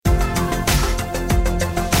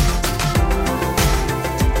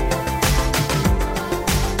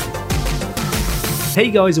Hey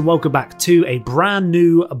guys, and welcome back to a brand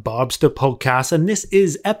new Barbster podcast, and this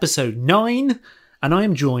is episode 9, and I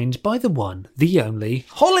am joined by the one, the only,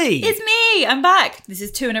 Holly! It's me! I'm back! This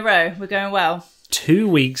is 2 in a row. We're going well. 2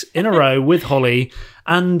 weeks in a row with Holly,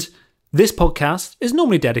 and this podcast is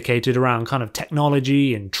normally dedicated around kind of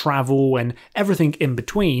technology and travel and everything in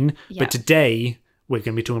between, but today we're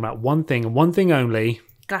going to be talking about one thing and one thing only.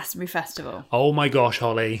 Glastonbury Festival. Oh my gosh,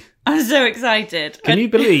 Holly. I'm so excited. Can you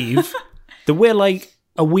believe that we're like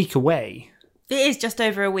a week away? It is just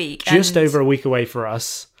over a week. Just over a week away for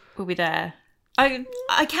us. We'll be there. I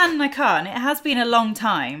can and I can't. It has been a long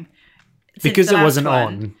time. Because it wasn't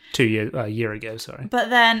on a year ago, sorry. But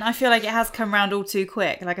then I feel like it has come round all too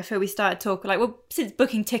quick. Like I feel we started talking, since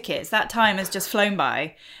booking tickets, that time has just flown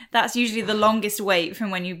by. That's usually the longest wait from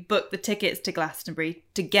when you book the tickets to Glastonbury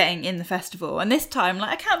to getting in the festival. And this time,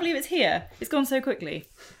 I can't believe it's here. It's gone so quickly.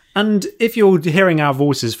 And if you're hearing our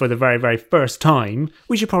voices for the very, very first time,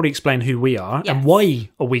 we should probably explain who we are and why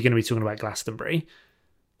are we going to be talking about Glastonbury.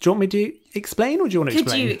 Do you want me to explain or do you want to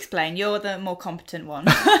explain? Could you explain? You're the more competent one.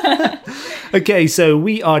 Okay, so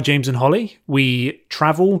we are James and Holly. We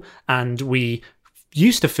travel and we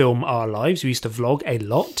used to film our lives. We used to vlog a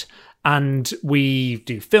lot. And we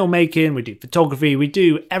do filmmaking, we do photography, we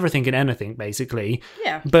do everything and anything, basically.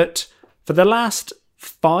 Yeah. But for the last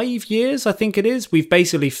 5 years, I think it is, we've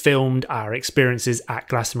basically filmed our experiences at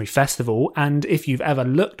Glastonbury Festival. And if you've ever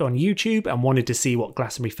looked on YouTube and wanted to see what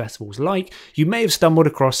Glastonbury Festival's like, you may have stumbled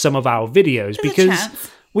across some of our videos because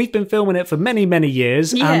we've been filming it for many, many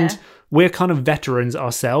years and we're kind of veterans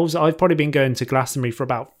ourselves. I've probably been going to Glastonbury for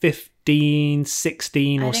about 15,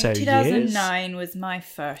 16 or so years. 2009 was my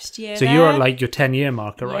first year So there. you're at like your 10-year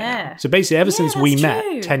marker right now. So basically ever since we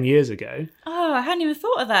met 10 years ago. Oh, I hadn't even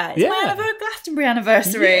thought of that. It's my Glastonbury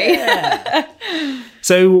anniversary. Yeah.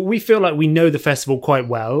 So we feel like we know the festival quite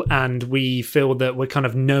well and we feel that we're kind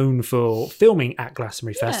of known for filming at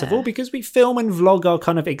Glastonbury Festival because we film and vlog our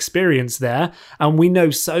kind of experience there. And we know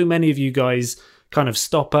so many of you guys kind of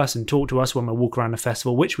stop us and talk to us when we walk around the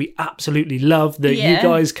festival, which we absolutely love that you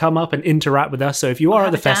guys come up and interact with us. So if you are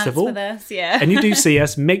at the festival with us, and you do see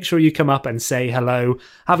us, make sure you come up and say hello,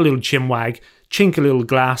 have a little chinwag, chink a little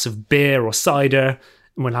glass of beer or cider,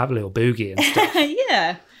 and we'll have a little boogie and stuff.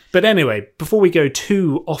 Yeah. But anyway, before we go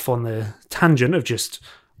too off on the tangent of just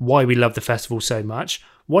why we love the festival so much,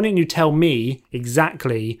 why don't you tell me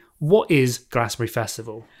exactly what is Glastonbury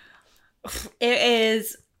Festival? It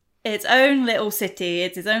is its own little city,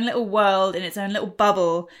 it's its own little world, in its own little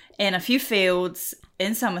bubble, in a few fields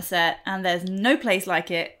in Somerset, and there's no place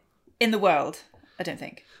like it in the world, I don't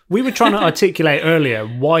think. We were trying to articulate earlier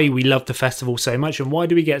why we love the festival so much and why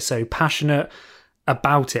do we get so passionate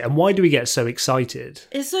about it and why do we get so excited?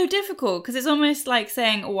 It's so difficult because it's almost like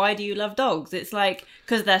saying, why do you love dogs? It's like,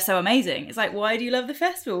 because they're so amazing. It's like, why do you love the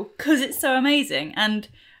festival? Because it's so amazing. And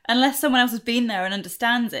unless someone else has been there and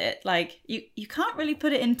understands it, you can't really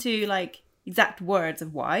put it into exact words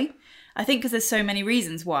of why. I think because there's so many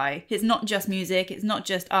reasons why. It's not just music, it's not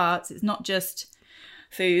just arts, it's not just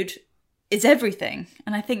food, it's everything.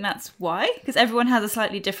 And I think that's why, because everyone has a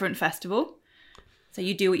slightly different festival. So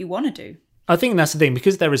you do what you want to do. I think that's the thing,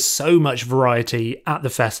 because there is so much variety at the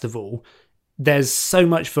festival, there's so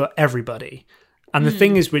much for everybody. And the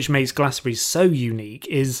thing is, which makes Glastonbury so unique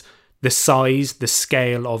is the size, the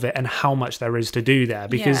scale of it, and how much there is to do there.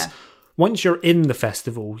 Because once you're in the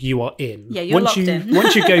festival, you are in. Yeah, you're locked in.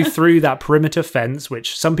 Once you go through that perimeter fence,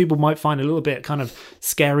 which some people might find a little bit kind of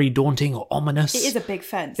scary, daunting, or ominous. It is a big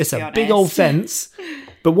fence. It's a big old fence.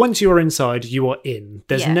 But once you're inside, you are in.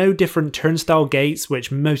 There's no different turnstile gates,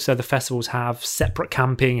 which most other festivals have, separate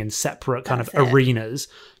camping and separate kind of arenas.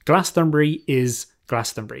 Glastonbury is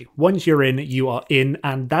Glastonbury. Once you're in, you are in,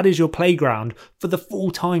 and that is your playground for the full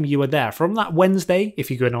time you are there. From that Wednesday, if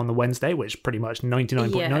you go in on the Wednesday, which pretty much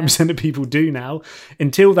 99.9% of people do now,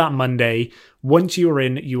 until that Monday, once you're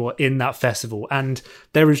in that festival. And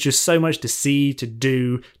there is just so much to see, to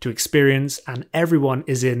do, to experience, and everyone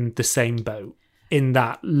is in the same boat. In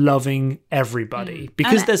that loving everybody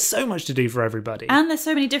because there's so much to do for everybody and there's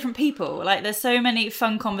so many different people, there's so many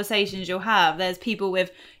fun conversations you'll have. There's people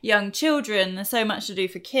with young children, there's so much to do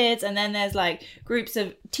for kids, and then there's groups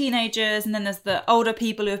of teenagers, and then there's the older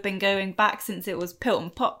people who have been going back since it was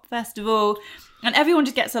Pilton Pop Festival, and everyone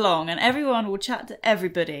just gets along and everyone will chat to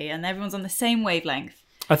everybody and everyone's on the same wavelength.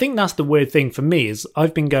 I think that's the weird thing for me is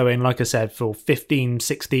I've been going, like I said, for 15,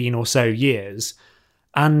 16 or so years,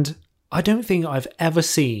 and I don't think I've ever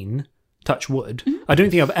seen touch wood. I don't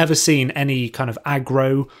think I've ever seen any kind of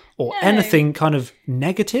aggro or anything kind of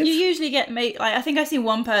negative. You usually get I think I've seen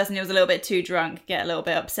one person who was a little bit too drunk get a little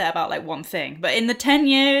bit upset about like one thing. But in the 10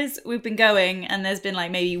 years we've been going, and there's been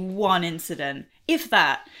like maybe one incident, if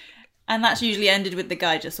that. And that's usually ended with the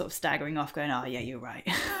guy just sort of staggering off going, oh, yeah, you're right.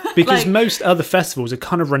 Because most other festivals are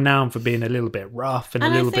kind of renowned for being a little bit rough and a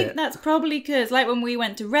little bit... And I think that's probably because, like when we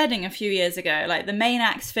went to Reading a few years ago, like the main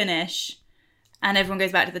acts finish and everyone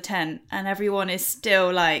goes back to the tent and everyone is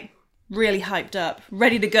still like really hyped up,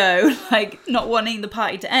 ready to go, like not wanting the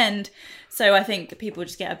party to end. So I think people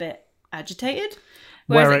just get a bit agitated.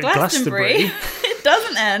 Whereas at Glastonbury, it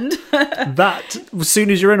doesn't end. That, as soon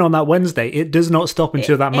as you're in on that Wednesday, it does not stop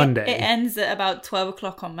until that Monday. It ends at about 12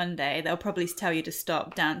 o'clock on Monday. They'll probably tell you to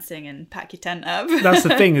stop dancing and pack your tent up. That's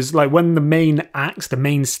the thing, is like when the main acts, the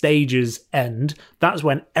main stages end, that's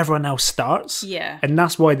when everyone else starts. Yeah. And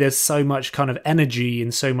that's why there's so much kind of energy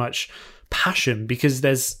and so much passion, because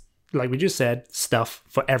there's, like we just said, stuff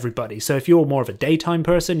for everybody. So if you're more of a daytime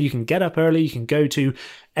person, you can get up early, you can go to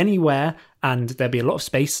anywhere and there'll be a lot of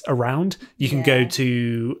space around. You can go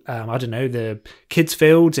to, I don't know, the kids'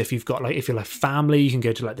 fields. If you've got if you're like family, you can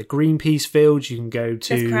go to like the Greenpeace fields. You can go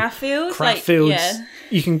to craft fields. Yeah.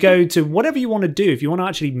 You can go to whatever you want to do. If you want to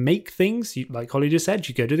actually make things, like Holly just said,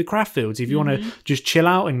 you go to the craft fields. If you want to just chill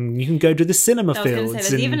out, and you can go to the cinema fields. I was going to say,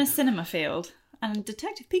 there's even a cinema field. And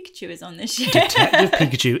Detective Pikachu is on this year. Detective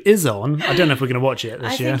Pikachu is on. I don't know if we're going to watch it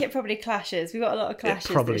this year. I think it probably clashes. We've got a lot of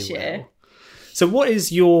clashes this year. Will. So what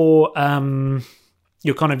is your kind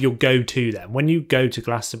of your go-to then? When you go to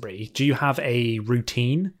Glastonbury, do you have a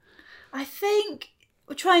routine? I think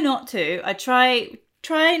I try not to. I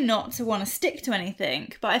try not to want to stick to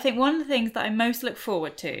anything. But I think one of the things that I most look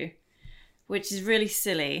forward to, which is really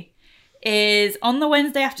silly, is on the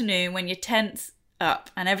Wednesday afternoon when your tent's up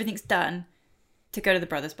and everything's done, to go to the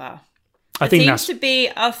Brothers Bar. I think seems to be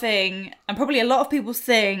a thing, and probably a lot of people's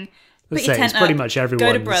thing. Put your tent up, pretty much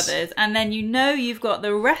everyone's. Go to Brothers, and then you've got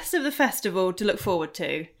the rest of the festival to look forward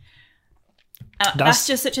to. That's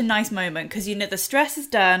just such a nice moment, because the stress is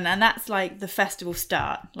done, and that's like the festival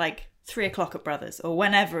start, like 3 o'clock at Brothers, or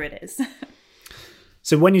whenever it is.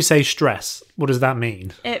 So when you say stress, what does that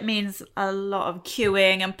mean? It means a lot of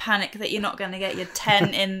queuing and panic that you're not going to get your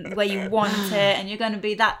tent in where you want it, and you're going to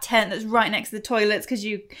be that tent that's right next to the toilets because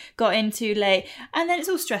you got in too late. And then it's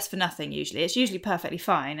all stress for nothing usually. It's usually perfectly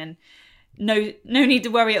fine and no need to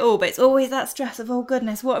worry at all, but it's always that stress of, oh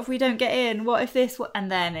goodness, what if we don't get in? What if this?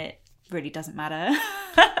 And then it really doesn't matter.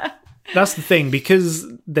 That's the thing, because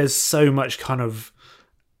there's so much kind of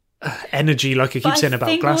energy, like I keep saying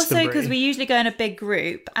about Glastonbury. Also, because we usually go in a big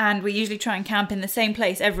group and we usually try and camp in the same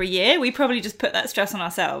place every year, we probably just put that stress on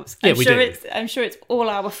ourselves. I'm sure it's all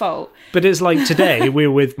our fault. But it's like today we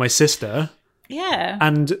were with my sister. Yeah.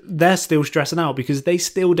 And they're still stressing out because they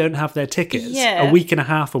still don't have their tickets a week and a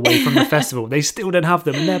half away from the festival. They still don't have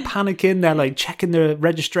them, and they're panicking. They're like checking their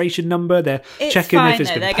registration number. They're checking if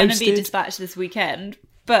it's been posted. They're going to be dispatched this weekend.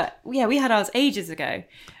 But yeah, we had ours ages ago.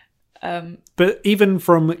 But even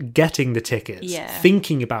from getting the tickets,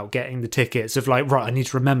 thinking about getting the tickets, of like, right, I need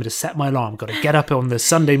to remember to set my alarm, got to get up on the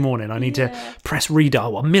Sunday morning, I need to press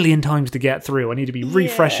redial 1,000,000 times to get through, I need to be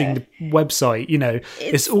refreshing the website,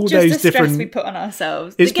 it's all just those the different stress we put on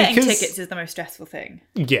ourselves. Getting tickets is the most stressful thing.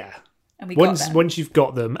 Yeah. And once you've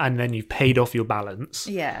got them and then you've paid off your balance,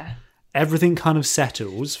 everything kind of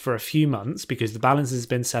settles for a few months because the balance has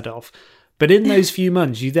been set off. But in those few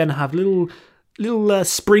months, you then have little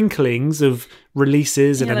sprinklings of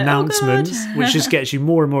releases and announcements, which just gets you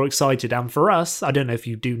more and more excited. And for us, I don't know if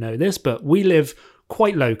you do know this, but we live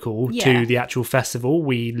quite local to the actual festival.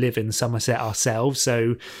 We live in Somerset ourselves,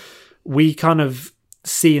 so we kind of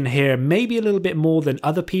see and hear maybe a little bit more than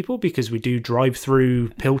other people because we do drive through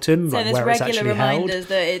Pilton, so like there's where it's regular actually reminders held.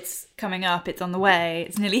 That it's coming up, it's on the way,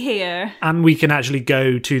 it's nearly here, and we can actually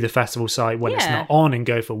go to the festival site when it's not on and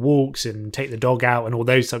go for walks and take the dog out and all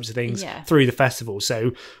those types of things through the festival.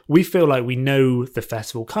 So we feel like we know the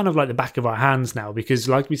festival kind of like the back of our hands now, because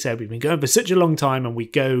like we said, we've been going for such a long time, and we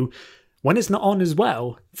go when it's not on as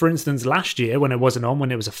well. For instance, last year when it wasn't on,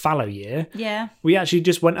 when it was a fallow year, we actually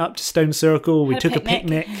just went up to Stone Circle, we took a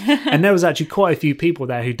picnic, and there was actually quite a few people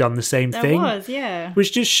there who'd done the same thing. There was, yeah.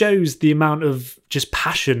 Which just shows the amount of just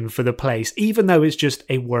passion for the place, even though it's just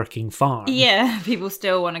a working farm. Yeah, people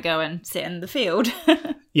still want to go and sit in the field.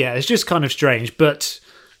 Yeah, it's just kind of strange, but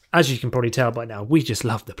as you can probably tell by now, we just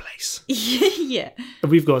love the place. Yeah.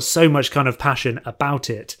 We've got so much kind of passion about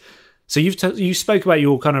it. So you spoke about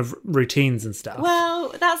your kind of routines and stuff.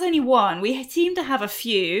 Well, that's only one. We seem to have a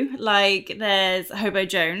few. Like there's Hobo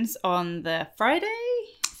Jones on the Friday.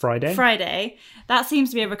 Friday. Friday. That seems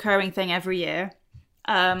to be a recurring thing every year.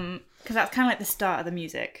 Because that's kind of like the start of the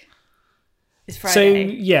music. Is Friday.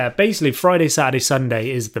 So, yeah, basically Friday, Saturday, Sunday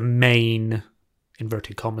is the main,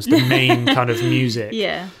 inverted commas, the main kind of music.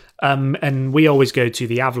 Yeah. And we always go to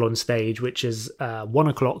the Avalon stage, which is 1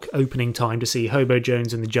 o'clock opening time to see Hobo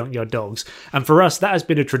Jones and the Junkyard Dogs. And for us, that has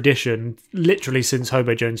been a tradition literally since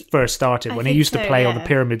Hobo Jones first started, when he used to play on the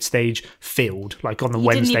Pyramid stage filled, like on the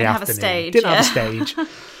Wednesday afternoon. Didn't have a stage.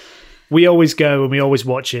 We always go and we always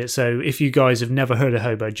watch it. So if you guys have never heard of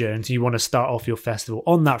Hobo Jones, you want to start off your festival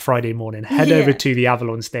on that Friday morning, head over to the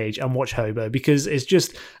Avalon stage and watch Hobo, because it's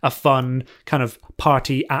just a fun kind of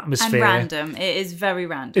party atmosphere. And random. It is very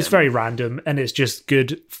random. It's very random, and it's just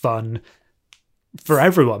good fun for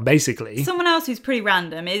everyone, basically. Someone else who's pretty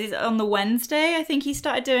random is on the Wednesday, I think he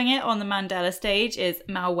started doing it on the Mandela stage, is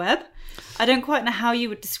Mal Webb. I don't quite know how you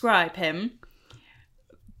would describe him.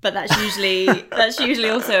 But that's usually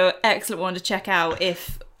also an excellent one to check out.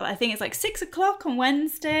 If I think it's like 6 o'clock on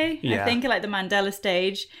Wednesday. Yeah. I think like the Mandela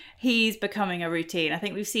stage, he's becoming a routine. I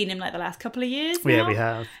think we've seen him like the last couple of years now. Yeah, we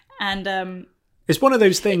have. And it's one of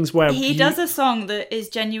those things where he does a song that is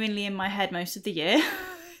genuinely in my head most of the year.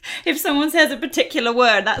 If someone says a particular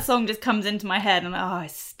word, that song just comes into my head, and I'm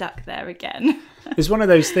stuck there again. It's one of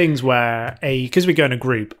those things where because we go in a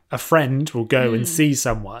group, a friend will go and see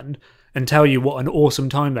someone and tell you what an awesome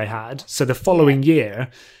time they had. So the following year,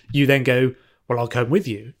 you then go, well, I'll come with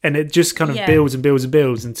you. And it just kind of builds and builds and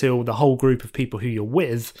builds until the whole group of people who you're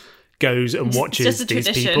with goes and watches these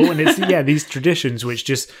people. And it's, these traditions which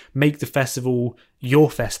just make the festival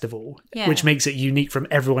your festival, which makes it unique from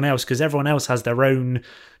everyone else, because everyone else has their own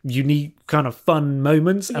unique kind of fun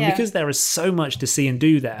moments. And because there is so much to see and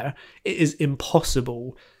do there, it is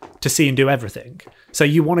impossible to see and do everything. So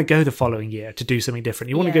you want to go the following year to do something different.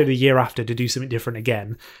 You want to go the year after to do something different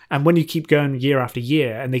again. And when you keep going year after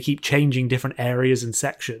year and they keep changing different areas and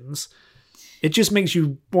sections, it just makes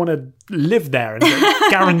you want to live there and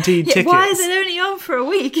get guaranteed tickets. Why is it only on for a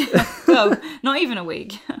week? Well, not even a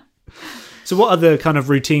week. So what other kind of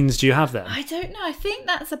routines do you have then? I don't know. I think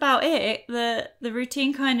that's about it. The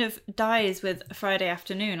routine kind of dies with Friday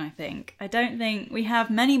afternoon, I think. I don't think we have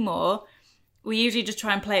many more. We usually just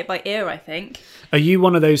try and play it by ear, I think. Are you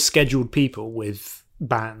one of those scheduled people with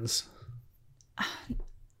bands?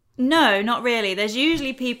 No, not really. There's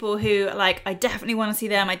usually people who are like, I definitely want to see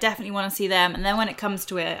them. And then when it comes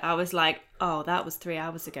to it, I was like, oh, that was 3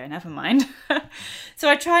 hours ago. Never mind. So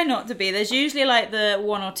I try not to be. There's usually like the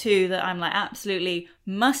one or two that I'm like absolutely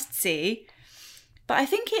must see. But I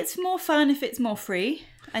think it's more fun if it's more free.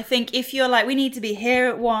 I think if you're like, we need to be here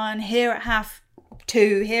at 1, here at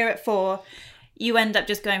 2:30, here at 4, you end up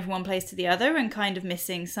just going from one place to the other and kind of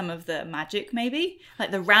missing some of the magic, maybe. Like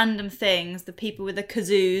the random things, the people with the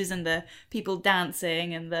kazoos and the people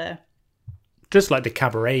dancing and the... Just like the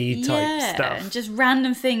cabaret type stuff. And just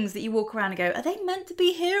random things that you walk around and go, are they meant to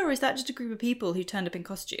be here, or is that just a group of people who turned up in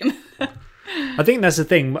costume? I think that's the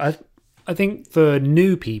thing. I think for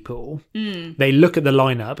new people, they look at the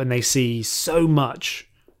lineup and they see so much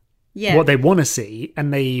what they want to see,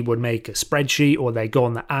 and they would make a spreadsheet, or they go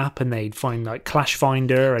on the app and they'd find like Clash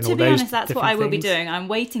Finder and all those. To be honest, that's what I will be doing. I'm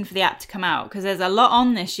waiting for the app to come out, because there's a lot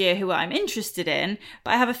on this year who I'm interested in,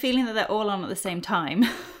 but I have a feeling that they're all on at the same time.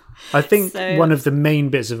 I think one of the main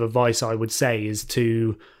bits of advice I would say is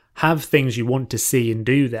to have things you want to see and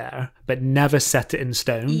do there, but never set it in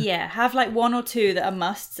stone. Yeah, have like 1 or 2 that are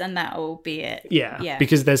musts, and that'll be it. Yeah,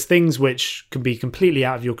 because there's things which can be completely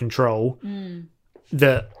out of your control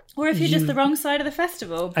that... Or if you're just the wrong side of the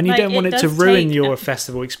festival. And you don't want it to ruin your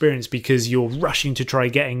festival experience because you're rushing to try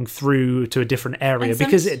getting through to a different area,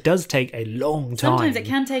 because it does take a long time. Sometimes it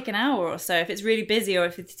can take an hour or so if it's really busy, or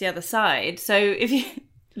if it's the other side. So if you...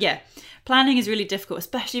 Yeah. Planning is really difficult,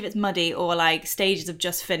 especially if it's muddy or like stages have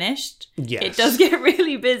just finished. Yes. It does get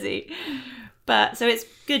really busy. But so it's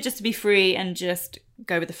good just to be free and just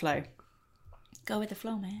go with the flow. Go with the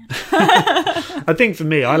flow, man. I think for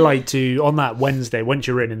me, I like to, on that Wednesday, once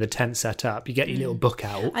you're in the tent set up, you get your little book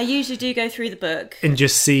out. I usually do go through the book. And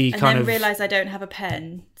just see and then realise I don't have a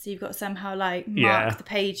pen. So you've got to somehow like mark the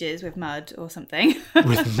pages with mud or something.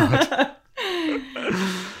 With mud.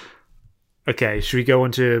 Okay, should we go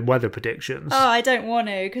on to weather predictions? Oh, I don't want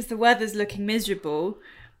to, because the weather's looking miserable.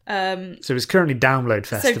 So it's currently Download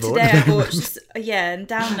Festival. So today I bought, and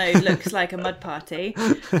Download looks like a mud party.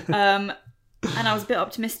 And I was a bit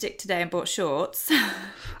optimistic today and bought shorts.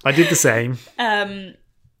 I did the same. And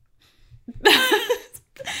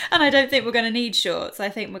I don't think we're going to need shorts. I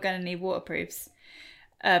think we're going to need waterproofs,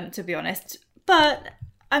 to be honest. But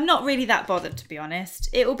I'm not really that bothered, to be honest.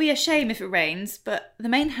 It will be a shame if it rains, but the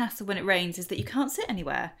main hassle when it rains is that you can't sit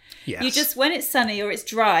anywhere. Yes. You just, when it's sunny or it's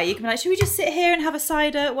dry, you can be like, should we just sit here and have a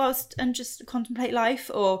cider and just contemplate life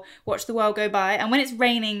or watch the world go by? And when it's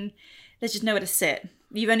raining, there's just nowhere to sit.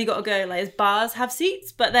 You've only got to go, like, as bars have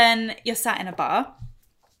seats, but then you're sat in a bar.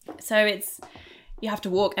 So you have to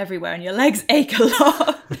walk everywhere and your legs ache a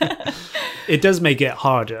lot. It does make it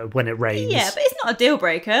harder when it rains. Yeah, but it's not a deal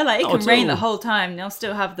breaker. Like, it Not can at rain all. the whole time and you'll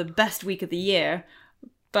still have the best week of the year.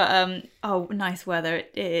 But, nice weather.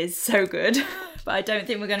 It is so good. But I don't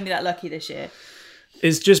think we're going to be that lucky this year.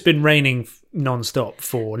 It's just been raining non-stop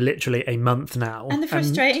for literally a month now. And the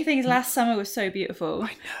frustrating thing is last summer was so beautiful. I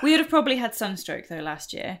know. We would have probably had sunstroke, though,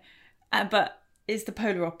 last year. But it's the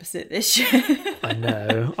polar opposite this year. I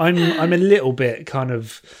know. I'm a little bit kind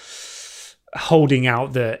of holding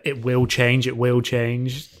out that it will change.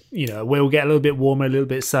 You know, we'll get a little bit warmer, a little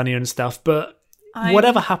bit sunnier and stuff. But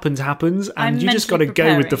whatever happens, and you just got to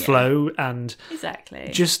go with the flow and exactly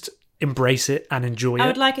just embrace it and enjoy it. I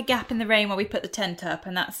would like a gap in the rain where we put the tent up,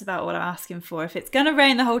 and that's about what I'm asking for. If it's going to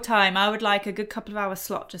rain the whole time, I would like a good couple of hours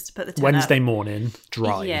slot just to put the tent Wednesday up. morning,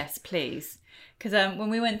 dry. Yes, please. Because when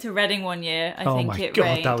we went to Reading one year, I oh think my it God,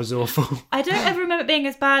 rained. that was awful. I don't ever remember it being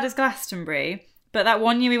as bad as Glastonbury, but that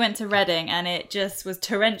one year we went to Reading and it just was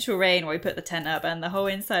torrential rain where we put the tent up and the whole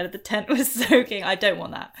inside of the tent was soaking. I don't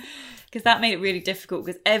want that. Because that made it really difficult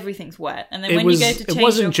because everything's wet. And then you go to change it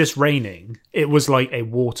wasn't just raining. It was like a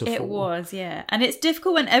waterfall. It was, yeah. And it's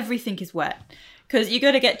difficult when everything is wet. Because you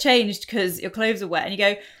got to get changed because your clothes are wet. And you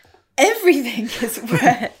go, everything is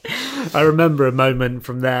wet. I remember a moment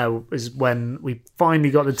from there was when we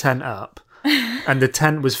finally got the tent up and the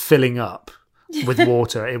tent was filling up with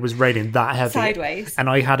water. It was raining that heavy. Sideways. And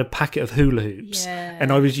I had a packet of hula hoops. Yeah.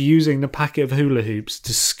 And I was using the packet of hula hoops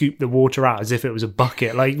to scoop the water out as if it was a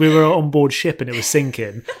bucket. Like we were on board ship and it was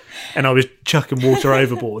sinking. And I was chucking water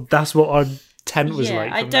overboard. That's what our tent was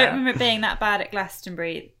like. I don't remember it being that bad at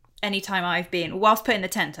Glastonbury any time I've been, whilst putting the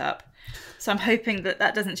tent up. So I'm hoping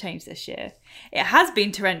that doesn't change this year. It has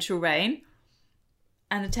been torrential rain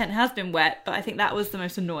and the tent has been wet, but I think that was the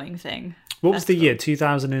most annoying thing. What was the year?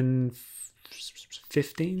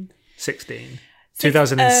 2015? 16?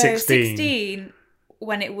 2016. 16,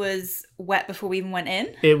 when it was wet before we even went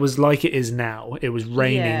in. It was like it is now. It was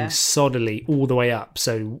raining soddily all the way up.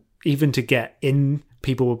 So even to get in,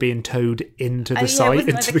 people were being towed into the site,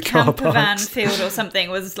 into the car park. Van field or something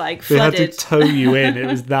was like They flooded. had to tow you in. It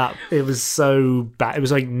was so bad. It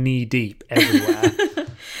was like knee deep everywhere.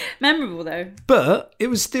 Memorable though. But it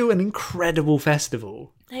was still an incredible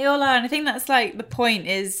festival. They all are, and I think that's like the point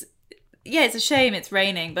is, yeah, it's a shame it's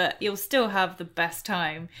raining, but you'll still have the best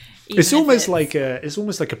time. It's almost like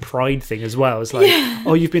a pride thing as well. It's like,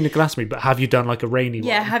 oh, you've been to Glastonbury, but have you done like a rainy one?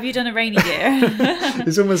 Yeah, have you done a rainy year?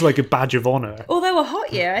 It's almost like a badge of honour. Although a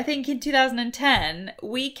hot year, I think in 2010,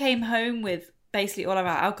 we came home with basically all of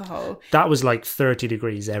our alcohol. That was like 30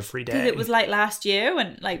 degrees every day. Because it was like last year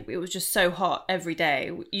when like it was just so hot every day.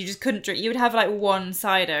 You just couldn't drink. You would have like one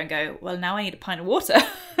cider and go, well, now I need a pint of water.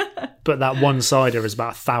 But that one cider is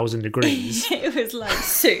about 1,000 degrees. It was like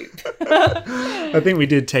soup. I think we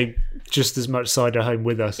did take just as much cider home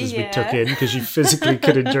with us as we took in because you physically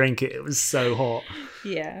couldn't drink it. It was so hot.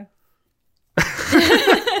 Yeah.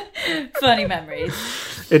 Funny memories.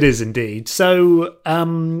 It is indeed. So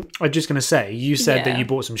I'm just going to say, you said that you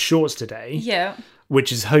bought some shorts today. Yeah.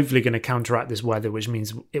 Which is hopefully going to counteract this weather, which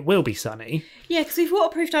means it will be sunny. Yeah, because we've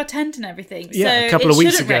waterproofed our tent and everything. Yeah, so a couple of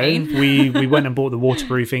weeks ago, rain. we went and bought the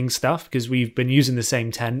waterproofing stuff because we've been using the same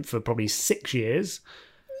tent for probably 6 years.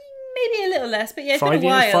 Maybe a little less, but yeah, it's 5 been a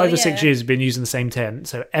years, while. 5 or 6 years we've been using the same tent.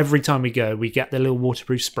 So every time we go, we get the little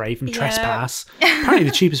waterproof spray from Trespass. Apparently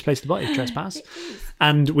the cheapest place to buy is Trespass.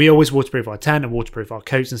 And we always waterproof our tent and waterproof our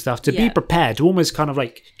coats and stuff to be prepared, to almost kind of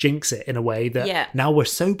like jinx it in a way that now we're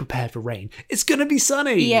so prepared for rain. It's going to be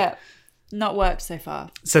sunny. Yeah. Not worked so far.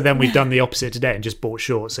 So then we've done the opposite today and just bought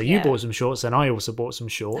shorts. So you bought some shorts and I also bought some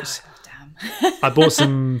shorts. Oh, damn. I bought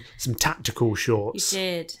some tactical shorts. You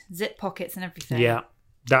did. Zip pockets and everything. Yeah.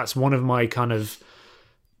 That's one of my kind of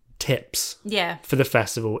tips for the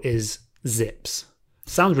festival is zips.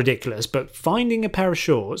 Sounds ridiculous, but finding a pair of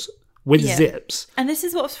shorts with zips. And this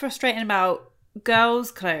is what's frustrating about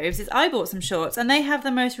girls' clothes is I bought some shorts and they have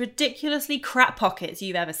the most ridiculously crap pockets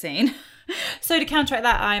you've ever seen. So to counteract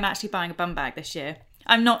that, I'm actually buying a bum bag this year.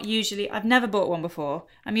 I've never bought one before.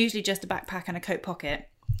 I'm usually just a backpack and a coat pocket.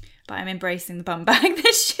 But I'm embracing the bum bag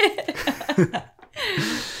this year.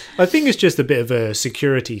 I think it's just a bit of a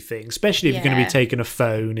security thing, especially if you're going to Yeah. be taking a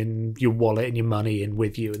phone and your wallet and your money in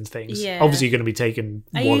with you and things. Yeah. Obviously, you're going to be taking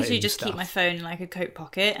I wallet usually and just stuff. keep my phone in like a coat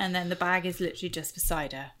pocket, and then the bag is literally just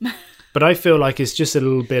beside her. But I feel like it's just a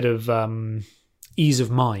little bit of ease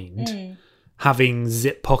of mind having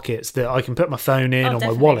zip pockets that I can put my phone in or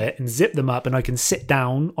definitely. my wallet and zip them up, and I can sit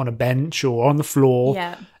down on a bench or on the floor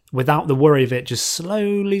Yeah. without the worry of it just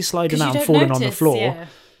slowly sliding 'Cause you out and don't falling on the notice, floor. yeah.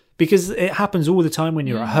 Because it happens all the time when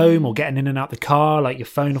you're at home or getting in and out the car, like your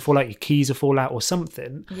phone will fall out, your keys will fall out or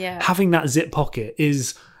something. Yeah. Having that zip pocket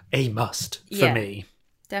is a must for Yeah. me.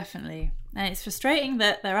 Definitely. And it's frustrating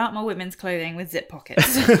that there aren't more women's clothing with zip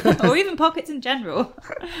pockets, or even pockets in general.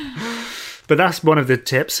 But that's one of the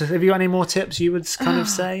tips. Have you got any more tips you would kind of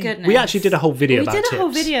say? Goodness. We actually did a whole video about We tips. did a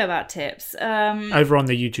whole video about tips. Over on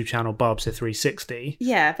the YouTube channel Barbsa 360.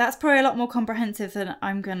 Yeah, that's probably a lot more comprehensive than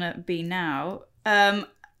I'm gonna be now.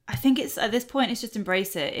 I think it's at this point, it's just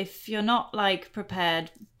embrace it. If you're not like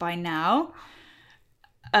prepared by now,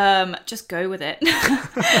 just go with it.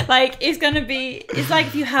 Like it's like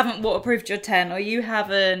if you haven't waterproofed your tent or you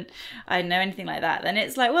haven't, I don't know, anything like that, then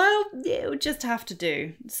it's like, well, you'll just have to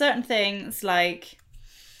do certain things. Like,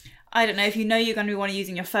 I don't know, if you know you're going to want to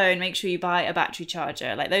using your phone, make sure you buy a battery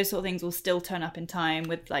charger. Like those sort of things will still turn up in time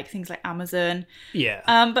with like things like Amazon. Yeah.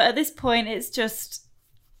 But at this point, it's just,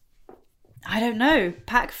 I don't know,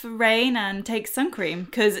 pack for rain and take sun cream,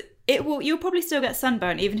 because you'll probably still get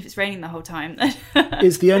sunburn even if it's raining the whole time.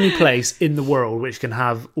 It's the only place in the world which can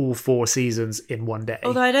have all 4 seasons in one day.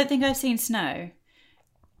 Although I don't think I've seen snow.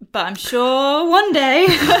 But I'm sure one day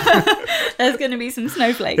there's going to be some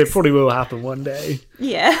snowflakes. It probably will happen one day.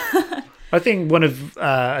 Yeah. I think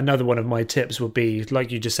another one of my tips would be, like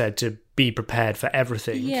you just said, to be prepared for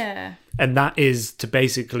everything. Yeah. And that is to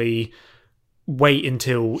basically wait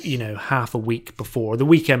until, half a week before, the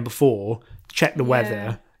weekend before, check the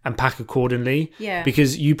weather and pack accordingly. Yeah.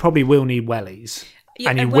 Because you probably will need wellies. Yeah,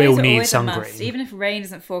 and you wellies will are need always a sun must. cream. Even if rain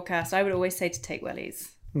isn't forecast, I would always say to take wellies.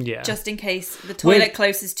 Yeah. Just in case the toilet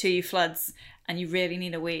closest to you floods and you really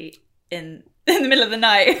need a wee in the middle of the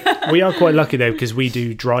night. We are quite lucky though, because we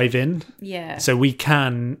do drive in. Yeah. So we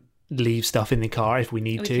can leave stuff in the car if we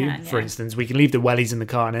need to. can, For yeah. instance, we can leave the wellies in the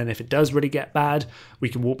car, and then if it does really get bad, we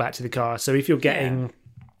can walk back to the car. So if you're getting,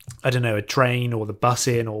 I don't know, a train or the bus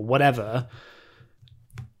in or whatever,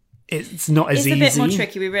 it's not as easy. It's a bit more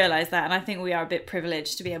tricky, we realise that, and I think we are a bit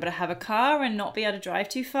privileged to be able to have a car and not be able to drive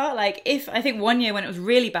too far. Like, I think one year when it was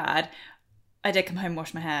really bad, I did come home and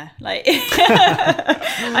wash my hair. Like,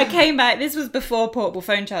 I came back, this was before portable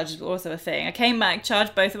phone chargers were also a thing. I came back,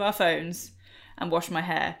 charged both of our phones, and washed my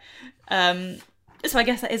hair. So I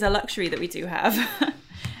guess that is a luxury that we do have.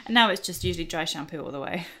 And now it's just usually dry shampoo all the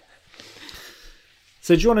way.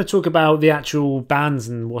 So do you want to talk about the actual bands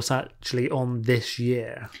and what's actually on this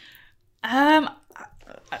year? I've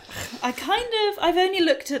only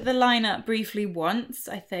looked at the lineup briefly once,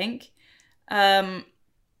 I think. And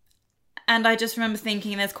I just remember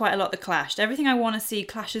thinking there's quite a lot that clashed. Everything I want to see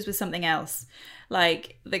clashes with something else.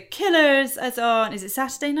 Like The Killers is on, is it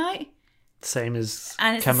Saturday night? Same as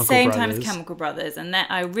And it's Chemical the same Brothers. time as Chemical Brothers. And that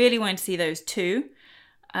I really wanted to see those two.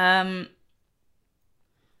 But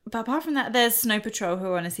apart from that, there's Snow Patrol, who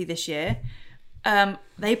I want to see this year.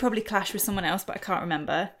 They probably clash with someone else, but I can't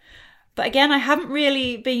remember. But again, I haven't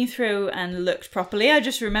really been through and looked properly. I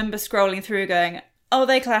just remember scrolling through going, oh,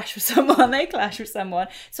 they clash with someone, they clash with someone.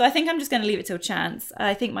 So I think I'm just going to leave it till chance.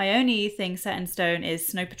 I think my only thing set in stone is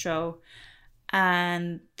Snow Patrol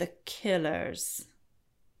and The Killers.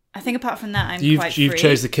 I think apart from that, I'm quite free. You've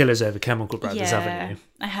chose The Killers over Chemical Brothers, haven't you?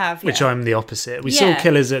 I have, Which yeah. I'm the opposite. We saw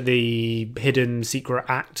Killers at the Hidden Secret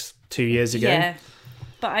Act 2 years ago. Yeah,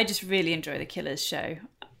 but I just really enjoy the Killers show.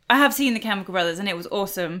 I have seen the Chemical Brothers and it was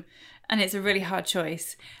awesome, and it's a really hard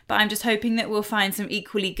choice. But I'm just hoping that we'll find some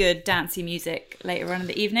equally good dancey music later on in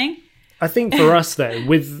the evening. I think for us though,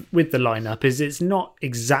 with the lineup, is it's not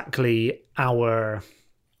exactly our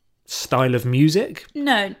style of music.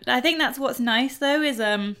 No, I think that's what's nice though, is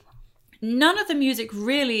none of the music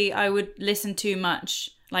really I would listen to much,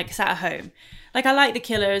 like sat at home. Like, I like The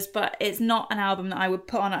Killers, but it's not an album that I would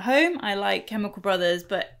put on at home. I like Chemical Brothers,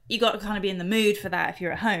 but you got to kind of be in the mood for that if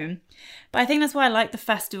you're at home. But I think that's why I like the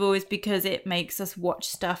festival, is because it makes us watch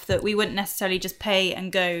stuff that we wouldn't necessarily just pay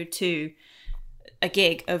and go to a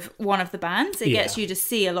gig of one of the bands. It gets you to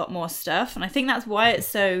see a lot more stuff. And I think that's why it's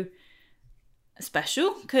so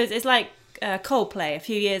special, because it's like Coldplay a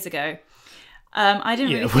few years ago. I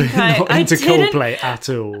didn't really think we're not into didn't. Coldplay at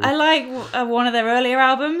all. I like one of their earlier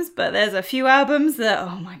albums, but there's a few albums that,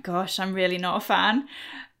 oh my gosh, I'm really not a fan.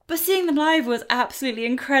 But seeing them live was absolutely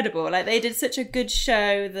incredible. Like, they did such a good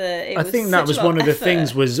show that it was I think that was such a lot one of the effort.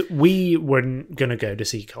 things was we weren't going to go to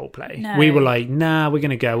see Coldplay. No. We were like, nah, we're going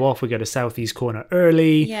to go off. We're going to Southeast Corner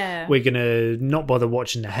early. Yeah. We're going to not bother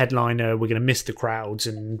watching the headliner. We're going to miss the crowds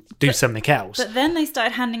and do something else. But then they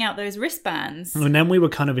started handing out those wristbands. And then we were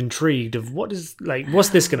kind of intrigued of what's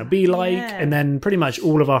this going to be like? Yeah. And then pretty much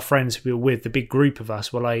all of our friends who we were with, the big group of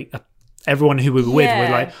us, were like, everyone who we were with were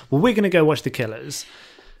like, well, we're going to go watch the Killers.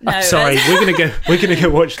 No, we're gonna go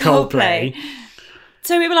watch Coldplay.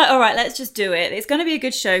 So we were like, all right, let's just do it. It's going to be a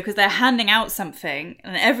good show because they're handing out something,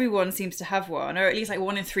 and everyone seems to have one, or at least like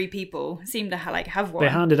 1 in 3 people seem to have one. They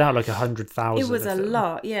handed out like 100,000. It was a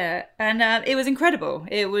lot, yeah, and it was incredible.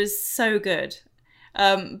 It was so good.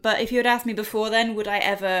 But if you had asked me before then, would I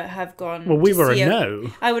ever have gone? Well, we to were see a no.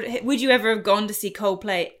 I would. Would you ever have gone to see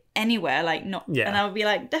Coldplay anywhere? Like not? Yeah. And I would be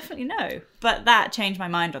like, definitely no. But that changed my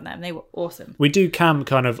mind on them. They were awesome. We do camp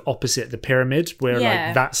kind of opposite the pyramid. We're Yeah.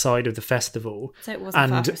 like that side of the festival. So it was the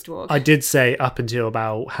farthest walk. I did say up until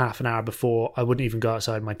about half an hour before, I wouldn't even go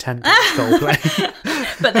outside my tent to watch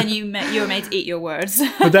Coldplay. But then you were made to eat your words.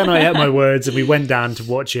 But then I ate my words and we went down to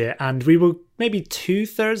watch it, and we were maybe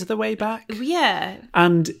 2/3 of the way back. Yeah.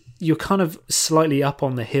 And you're kind of slightly up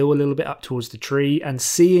on the hill a little bit up towards the tree, and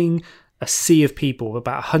seeing a sea of people,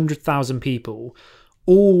 about 100,000 people,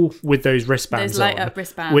 all with those wristbands Those light on, up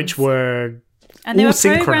wristbands. which were And they all were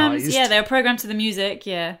programmed. synchronized. Yeah, they were programmed to the music.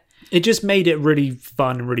 Yeah. It just made it really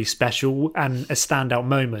fun and really special and a standout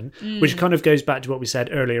moment, which kind of goes back to what we said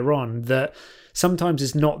earlier on, that sometimes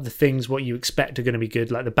it's not the things what you expect are going to be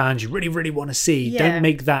good, like the bands you really, really want to see. Yeah. Don't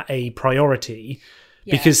make that a priority,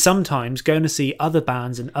 Yeah. because sometimes going to see other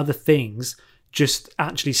bands and other things just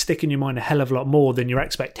actually stick in your mind a hell of a lot more than your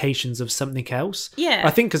expectations of something else. Yeah. I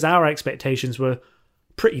think because our expectations were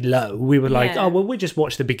pretty low, we were like, Yeah. oh, well, we'll just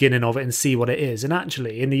watch the beginning of it and see what it is. And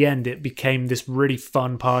actually, in the end, it became this really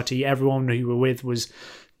fun party. Everyone who we were with was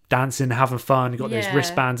dancing, having fun, got those Yeah.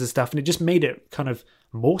 wristbands and stuff. And it just made it kind of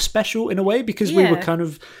more special in a way, because we were Yeah. kind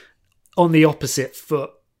of on the opposite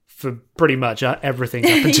foot for pretty much everything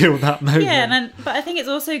up until that moment. Yeah, but I think it's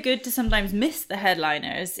also good to sometimes miss the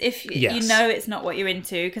headliners if you Yes. know it's not what you're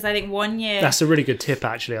into. Because I think one year, That's a really good tip,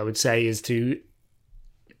 actually, I would say, is to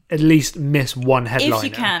at least miss one headliner. if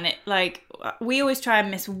you can, we always try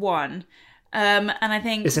and miss one. And I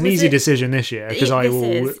think It's an easy decision this year, because I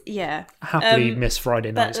will yeah. happily miss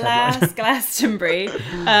Friday But night's headliner. last Glastonbury,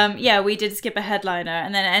 we did skip a headliner,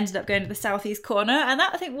 and then it ended up going to the Southeast Corner, and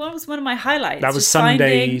that I think was one of my highlights. That was just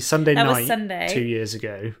Sunday that night was Sunday. 2 years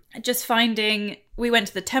ago. Just finding, we went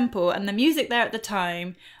to the temple, and the music there at the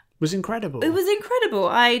time, Was incredible. it was incredible.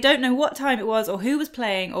 I don't know what time it was, or who was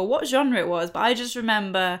playing, or what genre it was, but I just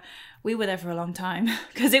remember we were there for a long time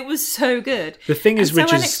because it was so good. The thing is, and so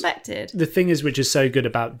which is unexpected. the thing is, which is so good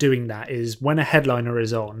about doing that, is when a headliner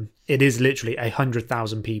is on, it is literally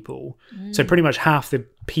 100,000 people. So pretty much half the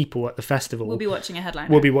people at the festival We'll be watching a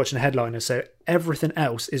headliner. will be watching a headliner. So everything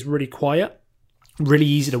else is really quiet, really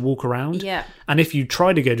easy to walk around. Yeah. And if you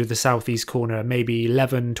try to go to the Southeast Corner, maybe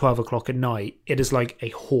 11, 12 o'clock at night, it is like a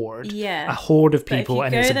horde. Yeah. A horde of But if people, you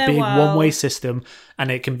and go it's a there big well- one-way system,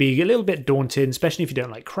 and it can be a little bit daunting, especially if you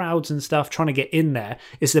don't like crowds and stuff, trying to get in there.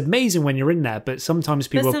 It's amazing when you're in there, but sometimes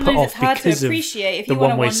people are put sometimes off it's hard because to of appreciate. If the you want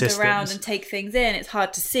to one-way wander systems. around and take things in, it's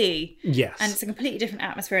hard to see. Yes. And it's a completely different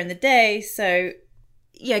atmosphere in the day. So,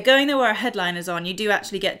 yeah, going there where a headliner's on, you do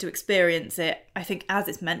actually get to experience it, I think, as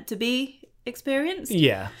it's meant to be experienced.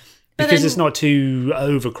 Yeah. But Because then- it's not too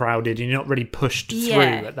overcrowded and you're not really pushed through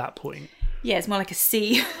Yeah. at that point. Yeah, it's more like a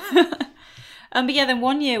sea. But yeah, then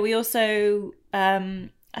one year we also,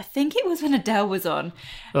 I think it was when Adele was on.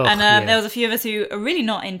 Oh, and yeah. there was a few of us who are really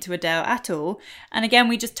not into Adele at all. And again,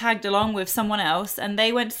 we just tagged along with someone else, and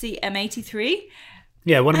they went to see M83.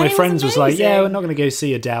 Yeah, one of And my it was friends was like, yeah, amazing. we're not going to go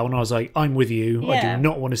see Adele. And I was like, I'm with you. I Yeah. do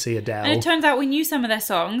not want to see Adele. And it turns out we knew some of their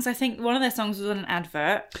songs. I think one of their songs was on an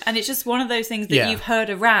advert. And it's just one of those things that Yeah. you've heard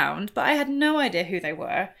around, but I had no idea who they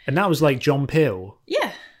were. And that was like John Peel. Yeah.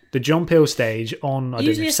 The John Peel stage on, I don't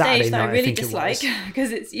Usually know, a Saturday stage that night, I really think it dislike was.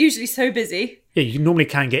 because it's usually so busy. Yeah, you normally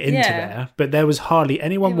can't get into Yeah. there. But there was hardly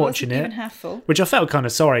anyone It watching wasn't it. even half full. Which I felt kind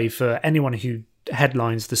of sorry for anyone who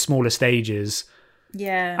headlines the smaller stages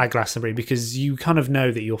Yeah. at Glastonbury, because you kind of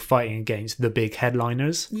know that you're fighting against the big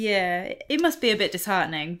headliners. Yeah, it must be a bit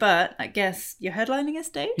disheartening, but I guess you're headlining a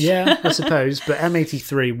stage? Yeah, I suppose. But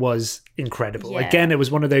M83 was incredible. Yeah. Again, it was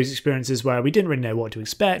one of those experiences where we didn't really know what to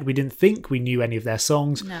expect. We didn't think we knew any of their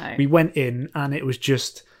songs. No. We went in and it was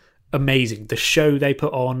just amazing. The show they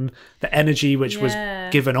put on, the energy which was Yeah.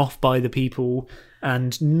 given off by the people.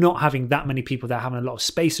 And not having that many people there, having a lot of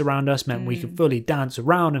space around us, meant we could fully dance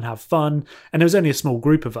around and have fun. And there was only a small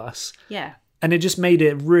group of us. Yeah. And it just made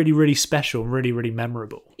it really, really special, really, really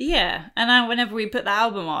memorable. Yeah. And then whenever we put the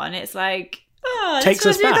album on, it's like, oh, Takes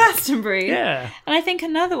let's us go to back. Glastonbury. Yeah. And I think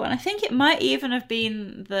another one, I think it might even have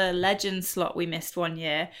been the Legend slot we missed one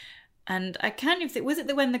year. And I can't even think, was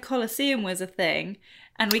it when the Colosseum was a thing?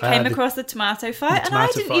 And we came across the tomato fight, and I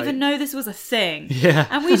didn't even know this was a thing. Yeah.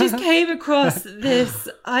 And we just came across this,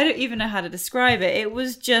 I don't even know how to describe it. It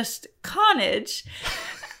was just carnage.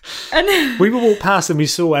 And we would walk past and we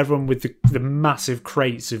saw everyone with the massive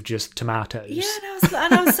crates of just tomatoes. yeah,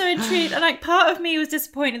 and I was so intrigued. And like part of me was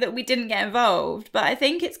disappointed that we didn't get involved, but I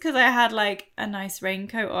think it's because I had like a nice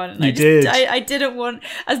raincoat on. And I didn't want,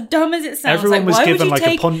 as dumb as it sounds. Everyone was why given would you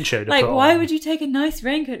like a poncho to like, put why on. would you take a nice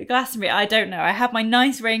raincoat to Glastonbury? I don't know. I had my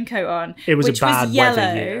nice raincoat on. It was a bad yellow,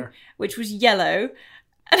 weather year. which was yellow.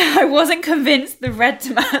 And I wasn't convinced the red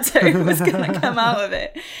tomato was going to come out of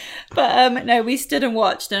it. But no, we stood and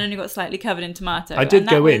watched and only got slightly covered in tomato. I did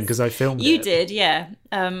go in because I filmed it. You did, yeah.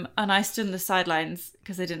 And I stood on the sidelines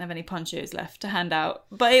because they didn't have any ponchos left to hand out.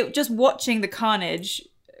 But just watching the carnage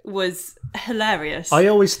was hilarious. I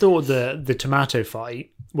always thought the tomato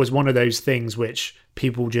fight was one of those things which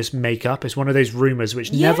people just make up. It's one of those rumours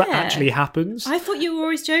which never actually happens. I thought you were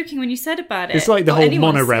always joking when you said about it. It's like the Or whole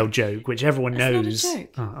anyone monorail joke, which everyone knows. Not a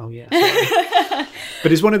joke. Oh yeah. Sorry.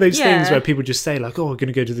 But it's one of those things Yeah. where people just say like, "Oh, we're going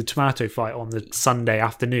to go to the tomato fight on the Sunday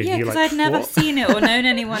afternoon." Yeah, You're because like, I'd never "What?" seen it or known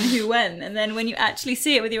anyone who went. And then when you actually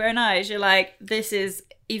see it with your own eyes, you're like, this is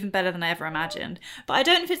even better than I ever imagined. But I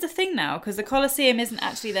don't know if it's a thing now, because the Colosseum isn't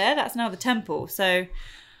actually there. That's now the temple. So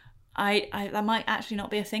that might actually not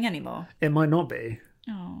be a thing anymore. It might not be.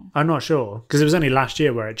 Oh. I'm not sure because it was only last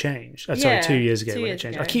year where it changed. Sorry, 2 years ago 2 when it years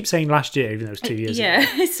changed. ago. I keep saying last year, even though it's 2 years ago. Yeah,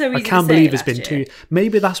 it's so easy I can't to say believe it's last been year. 2.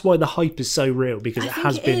 Maybe that's why the hype is so real because I it think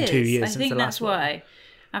has been 2 years I since think the that's last one. why.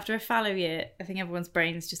 After a fallow year, I think everyone's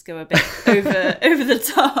brains just go a bit over the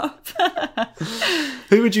top.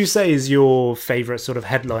 Who would you say is your favourite sort of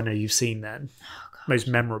headliner you've seen then? Oh, Most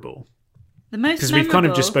memorable? The most Because we've kind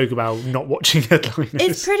of just spoke about not watching headliners.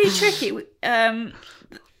 It's pretty tricky.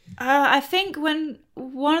 I think when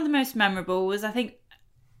one of the most memorable was, I think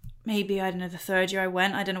maybe, I don't know, the third year I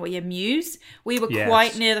went. I don't know what year. Muse. We were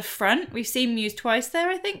quite near the front. We've seen Muse twice there,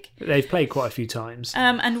 I think. They've played quite a few times.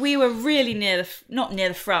 And we were really not near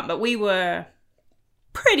the front, but we were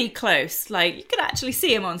pretty close. Like you could actually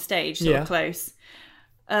see him on stage, sort of close.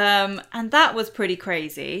 And that was pretty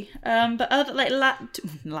crazy. But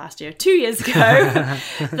last year, 2 years ago,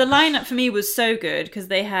 the lineup for me was so good because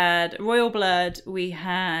they had Royal Blood, we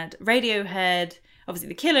had Radiohead. Obviously,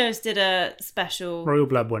 the Killers did a special. Royal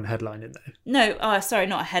Blood weren't headlining though. No, sorry,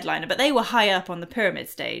 not a headliner, but they were high up on the pyramid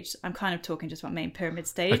stage. I'm kind of talking just about main pyramid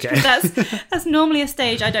stage. Okay. That's normally a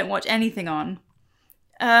stage I don't watch anything on.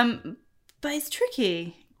 But it's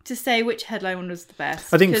tricky to say which headline was the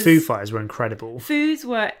best. I think Foo Fighters were incredible. Foos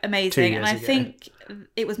were 2 amazing, years and I ago. think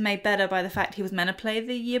it was made better by the fact he was meant to play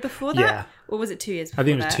the year before that. Yeah. Or was it 2 years before I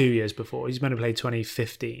think it was that? 2 years before. He's meant to play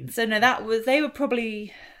 2015. So no, they were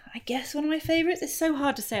probably, I guess, one of my favourites. It's so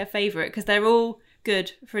hard to say a favourite because they're all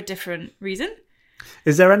good for a different reason.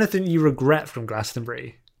 Is there anything you regret from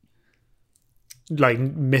Glastonbury? Like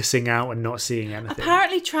missing out and not seeing anything?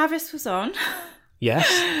 Apparently Travis was on. Yes.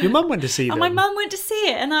 Your mum went to see them. And my mum went to see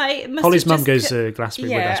it, and I must Holly's have mum just goes to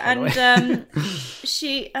Glastonbury with us, by the way.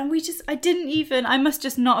 I must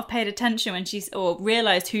just not have paid attention when or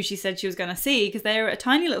realised who she said she was going to see, because they were at a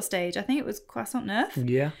tiny little stage. I think it was Croissant Neuf.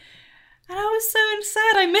 Yeah. And I was so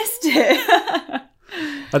sad I missed it.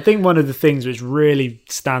 I think one of the things which really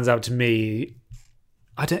stands out to me,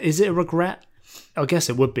 is it a regret? I guess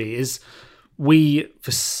it would be, is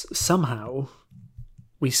somehow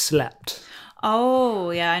we slept.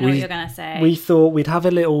 Oh, yeah, I know what you're going to say. We thought we'd have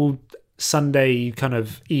a little Sunday kind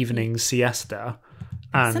of evening siesta.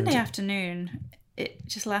 And Sunday afternoon, it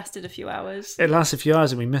just lasted a few hours. it lasted a few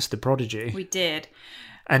hours and we missed the Prodigy. We did.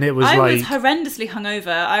 And it was I like... was horrendously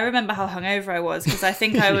hungover. I remember how hungover I was because I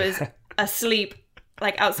think I was asleep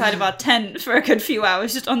like outside of our tent for a good few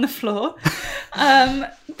hours just on the floor.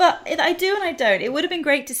 But I do and I don't. It would have been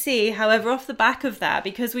great to see. However, off the back of that,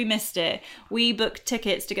 because we missed it, we booked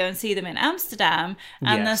tickets to go and see them in Amsterdam.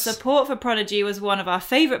 And Yes. the support for Prodigy was one of our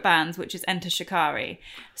favourite bands, which is Enter Shikari.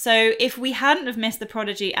 So if we hadn't have missed the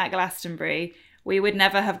Prodigy at Glastonbury, we would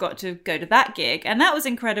never have got to go to that gig. And that was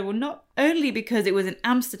incredible, not only because it was in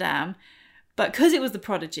Amsterdam, but because it was the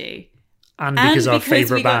Prodigy. And because our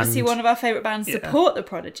favourite we got band. to see one of our favourite bands support the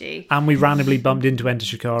Prodigy. And we randomly bumped into Enter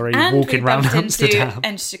Shikari And walking we around bumped Amsterdam. into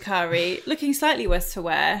Enter Shikari, looking slightly worse for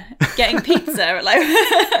wear, getting pizza.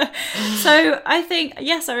 So I think,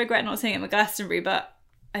 yes, I regret not seeing it at Glastonbury, but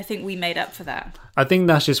I think we made up for that. I think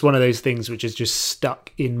that's just one of those things which is just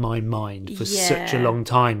stuck in my mind for such a long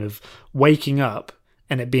time, of waking up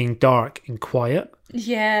and it being dark and quiet.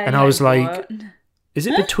 Yeah. And I was like, what? is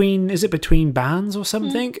it between bands or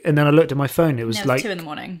something? And then I looked at my phone. It was It was like 2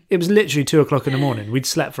 a.m. It was literally 2:00 in the morning. We'd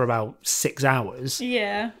slept for about 6 hours,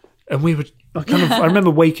 Yeah. and we were. I remember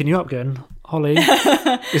waking you up, going, "Holly,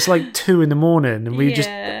 it's like 2 a.m," and we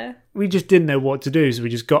just didn't know what to do, so we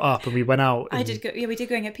just got up and we went out. I did go. Yeah, we did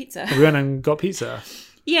go and get pizza. We went and got pizza.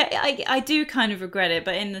 Yeah, I do kind of regret it,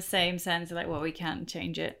 but in the same sense, like, well, we can't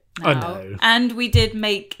change it now. I know. And we did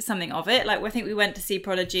make something of it. Like, I think we went to see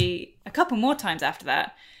Prodigy a couple more times after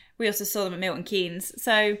that. We also saw them at Milton Keynes.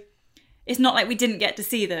 So it's not like we didn't get to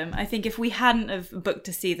see them. I think if we hadn't have booked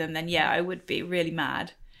to see them, then yeah, I would be really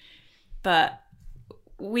mad. But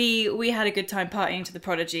we had a good time partying to the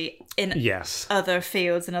Prodigy in other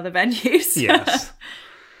fields and other venues. Yes.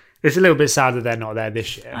 It's a little bit sad that they're not there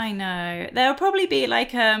this year. I know. There'll probably be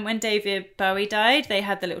like when David Bowie died, they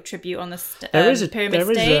had the little tribute on the pyramid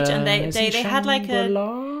stage, and they had like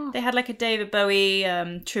a David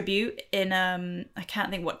Bowie tribute in I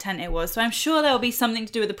can't think what tent it was. So I'm sure there'll be something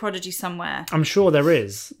to do with the Prodigy somewhere. I'm sure there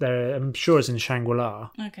is. I'm sure it's in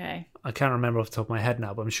Shangri-La. Okay. I can't remember off the top of my head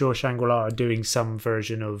now, but I'm sure Shangri-La are doing some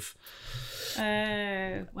version of.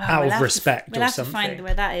 Out of respect or something. We'll have to find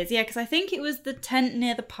where that is. Yeah, because I think it was the tent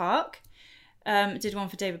near the park. Did one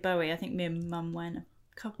for David Bowie. I think me and Mum went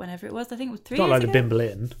whenever it was. I think it was 3 years ago. Not like the Bimble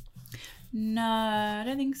Inn. No, I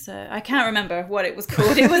don't think so. I can't remember what it was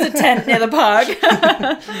called. It was a tent near the park.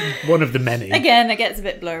 One of the many. Again, it gets a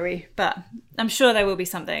bit blurry, but I'm sure there will be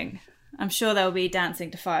something. I'm sure there will be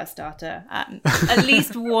dancing to Firestarter at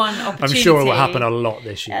least one opportunity. I'm sure it will happen a lot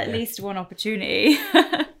this year. At least one opportunity.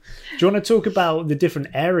 Do you want to talk about the different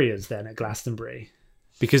areas then at Glastonbury?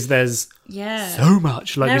 Because there's so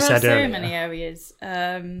much, like we said earlier. There are so many areas.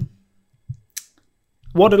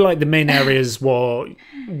 What are like the main areas what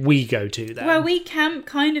we go to then? Well, we camp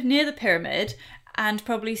kind of near the pyramid and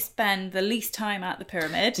probably spend the least time at the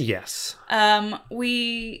pyramid. Yes.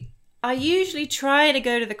 I usually try to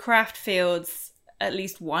go to the craft fields at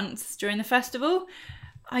least once during the festival.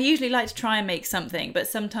 I usually like to try and make something, but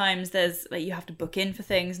sometimes there's like you have to book in for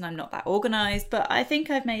things and I'm not that organised. But I think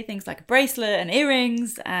I've made things like a bracelet and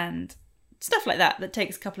earrings and stuff like that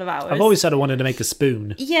takes a couple of hours. I've always said I wanted to make a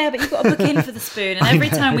spoon. Yeah, but you've got to book in for the spoon. And every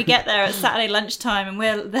time we get there at Saturday lunchtime and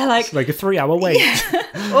they're like... It's like a 3-hour wait. Yeah.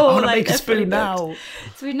 I want to make a spoon now.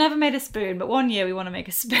 So we've never made a spoon, but one year we want to make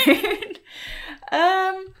a spoon.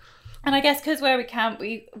 And I guess because where we camp,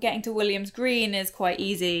 getting to Williams Green is quite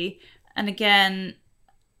easy. And again,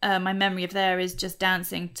 my memory of there is just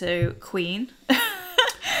dancing to Queen.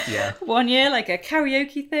 Yeah. One year, like a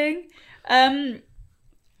karaoke thing.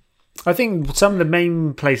 I think some of the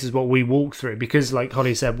main places what we walk through, because like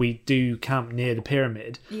Holly said, we do camp near the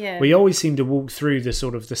pyramid. Yeah. We always seem to walk through the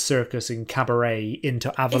sort of the circus and cabaret into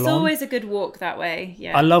Avalon. It's always a good walk that way.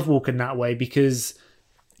 Yeah. I love walking that way because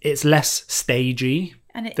it's less stagey.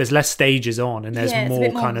 And there's less stages on, and there's more, it's a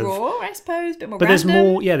bit more kind raw, of. I suppose, a bit more. But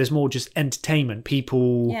random. there's more just entertainment,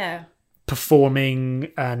 people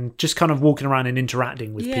performing, and just kind of walking around and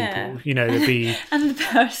interacting with people. You know, there'd be and the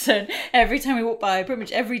person every time we walk by, pretty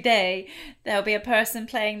much every day, there'll be a person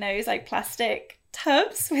playing those like plastic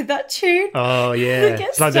tubs with that tune. Oh yeah,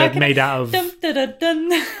 it's like they're made out of. And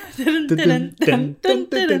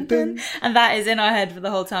that is in our head for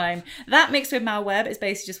the whole time. That mixed with Mal Webb is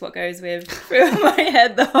basically just what goes through my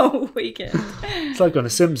head the whole weekend. It's like on The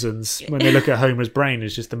Simpsons when they look at Homer's brain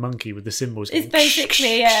as just a monkey with the cymbals. It's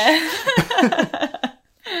basically yeah.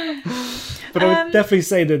 But I would definitely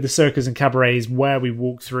say that the circus and cabaret is where we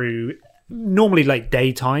walk through. Normally like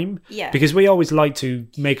daytime, because we always like to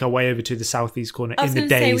make our way over to the southeast corner in the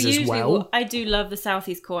days as well. I do love the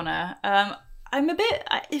southeast corner. I'm a bit,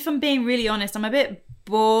 if I'm being really honest, I'm a bit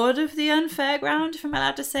bored of the Unfairground, if I'm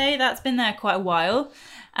allowed to say. That's been there quite a while,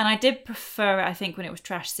 and I did prefer it, I think, when it was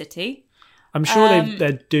Trash City. I'm sure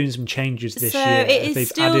they're doing some changes this year. They've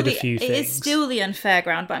added a few things. It is still the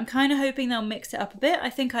Unfairground, but I'm kind of hoping they'll mix it up a bit. I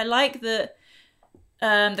think I like that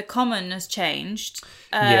the Common has changed.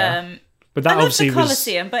 But that obviously the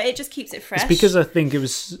Colosseum, but it just keeps it fresh. It's because I think it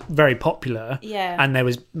was very popular. Yeah. And there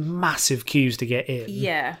was massive queues to get in.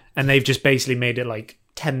 Yeah. And they've just basically made it like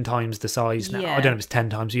 10 times the size now. Yeah. I don't know if it's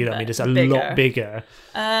 10 times, you know what I mean? It's a lot bigger.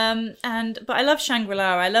 But I love Shangri-La.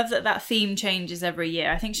 I love that theme changes every year.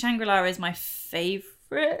 I think Shangri-La is my favourite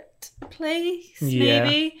favourite place, Yeah.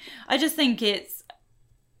 maybe. I just think it's...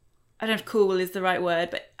 I don't know if cool is the right word,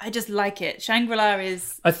 but I just like it. Shangri-La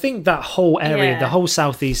is... I think that whole area, Yeah. the whole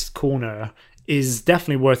southeast corner, is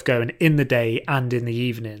definitely worth going in the day and in the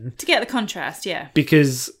evening. To get the contrast, yeah.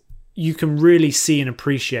 Because you can really see and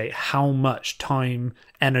appreciate how much time,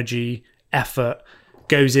 energy, effort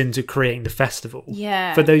goes into creating the festival.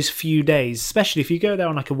 Yeah. For those few days, especially if you go there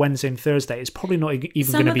on like a Wednesday and Thursday, it's probably not even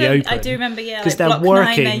Some going to of be them, open. I do remember, yeah, because like they're Block 9,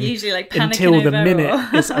 working they're usually like panicking until the over minute or-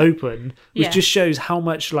 it's open, which Yeah. just shows how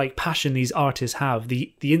much like passion these artists have.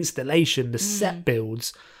 The installation, the set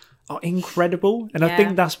builds are incredible, and I Yeah.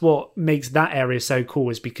 think that's what makes that area so cool,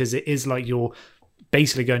 is because it is like you're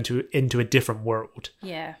basically going into a different world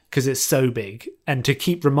Yeah. because it's so big, and to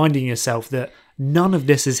keep reminding yourself that none of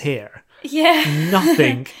this is here. Yeah.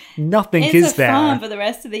 Nothing It's is a there. farm for the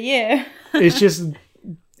rest of the year. It's just,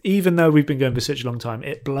 even though we've been going for such a long time,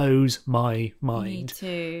 it blows my Me mind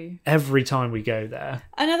too. every time we go there.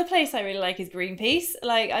 Another place I really like is Greenpeace.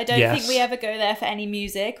 Like, I don't Yes. think we ever go there for any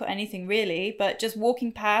music or anything really, but just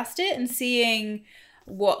walking past it and seeing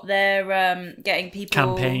what they're getting people...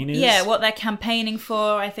 Campaign is. Yeah, what they're campaigning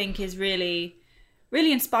for, I think is really,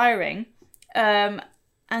 really inspiring.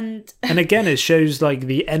 And And again, it shows like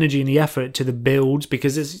the energy and the effort to the builds,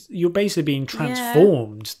 because you're basically being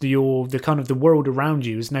transformed. The kind of the world around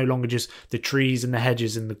you is no longer just the trees and the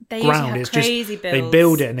hedges and the They usually ground. have It's crazy just they builds.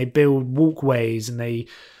 build it, and they build walkways, and they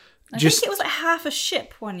I just think it was like half a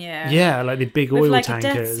ship one year. yeah, like the big With oil like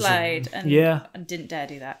tankers. a death slide. And, yeah, and didn't dare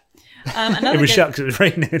do that. it Another was good- shucks. It was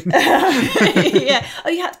raining. yeah. Oh,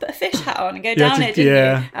 you had to put a fish hat on and go down to- it, didn't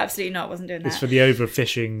yeah. you? Absolutely not. Wasn't doing that. It's for the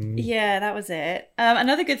overfishing. Yeah, that was it.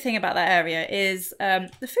 Another good thing about that area is the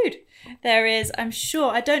food. There is, I'm sure,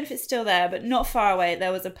 I don't know if it's still there, but not far away,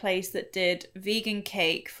 there was a place that did vegan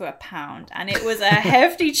cake for £1. And it was a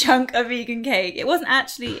hefty chunk of vegan cake. It wasn't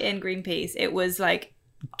actually in Greenpeace. It was like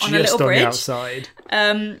on a Just little on the bridge. outside.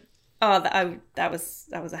 That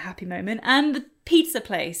was a happy moment. And the pizza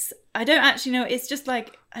place, I don't actually know. It's just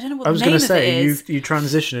like, I don't know what I was the name going to of it say, is. you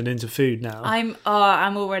transitioning into food now. I'm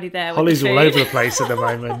already there. With Holly's the all food. over the place at the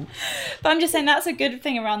moment. But I'm just saying that's a good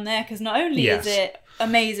thing around there, because not only Yes. is it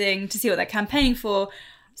amazing to see what they're campaigning for,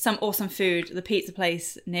 some awesome food. The pizza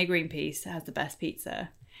place near Greenpeace has the best pizza,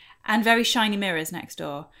 and very shiny mirrors next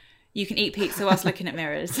door. You can eat pizza whilst looking at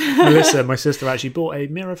mirrors. Melissa, my sister, actually bought a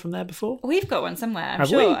mirror from there before. We've got one somewhere. I'm Have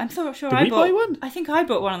sure. we? I'm so sure Did I we bought buy one? I think I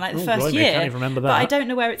bought one on like the Oh, first blimey, I year. can't even remember But I that. don't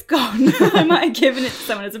know where it's gone. I might have given it to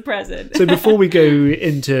someone as a present. So before we go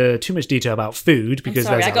into too much detail about food, because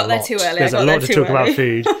sorry, there's I got a there lot, too early. I there's a got lot there to too talk about early.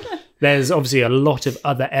 food. There's obviously a lot of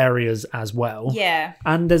other areas as well. Yeah,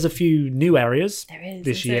 And there's a few new areas there is.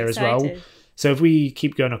 this I'm so year as well. excited. So if we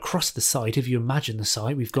keep going across the site, if you imagine the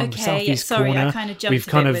site, we've gone Okay, the southeast yeah, sorry, I corner. kind of jumped We've a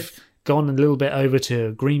kind bit of with- gone a little bit over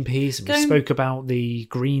to Greenpeace, and we Going- spoke about the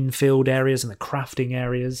greenfield areas and the crafting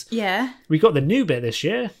areas. Yeah. We got the new bit this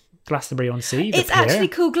year, Glastonbury-on-Sea. It's actually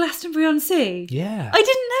called Glastonbury-on-Sea. Yeah. I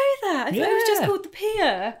didn't know that. I thought it was just Yeah. called the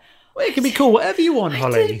pier. Well, it can be called whatever you want, I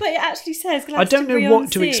Holly. did, but it actually says I don't know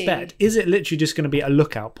what to Glastonbury-on-Sea. expect. Is it literally just going to be a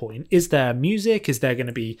lookout point? Is there music? Is there going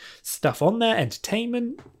to be stuff on there?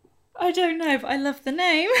 Entertainment? I don't know, but I love the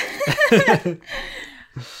name.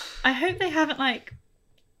 I hope they haven't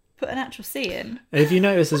put an actual C in. If you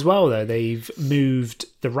notice as well, though, they've moved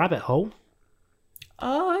the rabbit hole.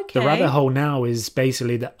 Oh, okay. The rabbit hole now is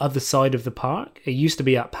basically the other side of the park. It used to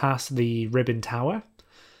be up past the Ribbon Tower,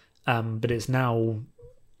 but it's now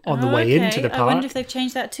on the way into the I park. wonder if they've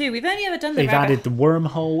changed that too. We've only ever done the They've rabbit. added the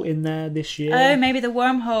wormhole in there this year. Oh, maybe the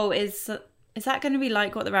wormhole is that going to be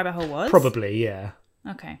like what the rabbit hole was? Probably, yeah.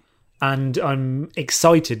 Okay. And I'm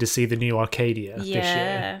excited to see the new Arcadia this year.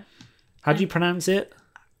 Yeah. How do you pronounce it?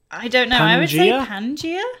 I don't know. I would say Pangea?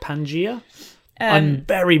 Pangea. Pangea? I'm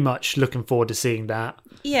very much looking forward to seeing that.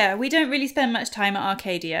 Yeah, we don't really spend much time at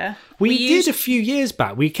Arcadia. We did a few years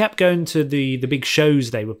back. We kept going to the big shows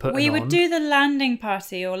they were putting on. We would do the landing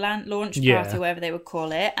party or launch party, Yeah. whatever they would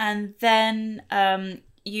call it, and then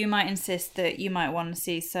you might insist that you might want to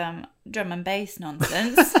see some drum and bass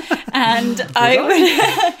nonsense, and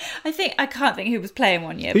I can't think who was playing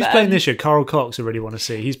one year. Who's but, playing this year? Carl Cox I really want to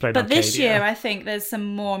see. He's playing But Arcadia. this year, I think there's some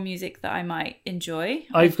more music that I might enjoy.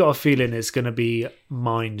 I've got a feeling it's going to be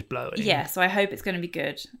mind-blowing. Yeah, so I hope it's going to be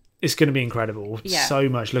good. It's going to be incredible. Yeah. So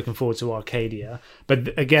much looking forward to Arcadia.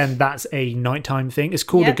 But again, that's a nighttime thing. It's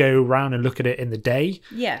cool Yep. to go around and look at it in the day.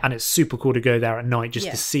 Yeah. And it's super cool to go there at night just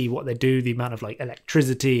Yeah. to see what they do, the amount of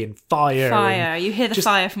electricity and fire. Fire. and You hear the just-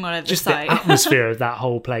 fire from all over the just sight. the atmosphere of that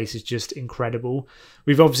whole place is just incredible.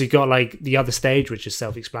 We've obviously got like the other stage, which is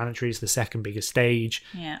self-explanatory, is the second biggest stage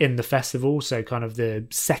in the festival. So kind of the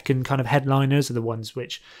second kind of headliners are the ones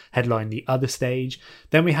which headline the other stage.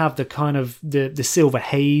 Then we have the kind of the Silver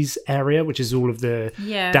Haze area, which is all of the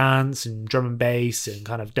dance and drum and bass and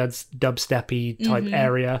kind of dubsteppy type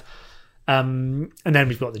area. And then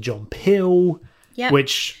we've got the John Peel,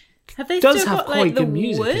 which does have quite good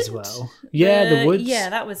music as well. Yeah, the Woods. Yeah,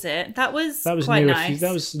 that was it. That was quite new nice.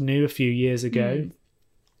 That was new a few years ago.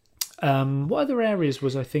 What other areas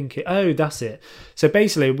was I thinking? Oh, that's it. So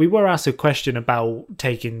basically, we were asked a question about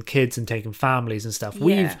taking kids and taking families and stuff.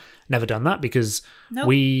 We've never done that because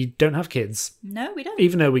we don't have kids. No, we don't.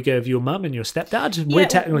 Even though we go with your mum and your stepdad, we're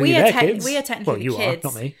technically their kids. We are technically the kids. Are,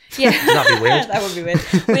 not me. Yeah. That'd be weird. That would be weird.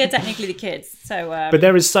 We are technically the kids. So, but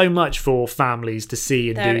there is so much for families to see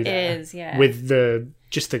and do there. There is, yeah. With the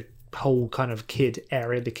whole kind of kid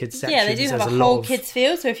area, the kids section. Yeah, they do have a whole kids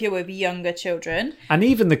feel, so if you're with younger children. And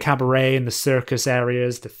even the cabaret and the circus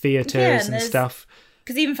areas, the theatres and stuff.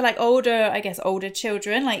 Because even for like older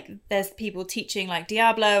children, like there's people teaching like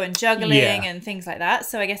Diablo and juggling and things like that.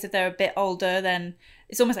 So I guess if they're a bit older, then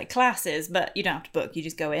it's almost like classes, but you don't have to book, you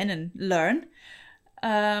just go in and learn.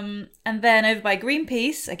 And then over by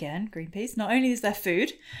Greenpeace, not only is there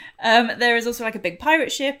food, there is also like a big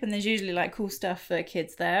pirate ship, and there's usually like cool stuff for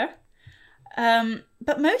kids there.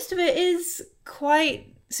 But most of it is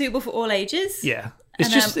quite suitable for all ages. Yeah.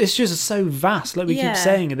 It's just so vast. Like we keep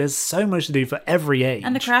saying, there's so much to do for every age.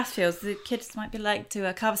 And the craft fields, the kids might be like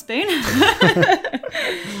to carve a spoon.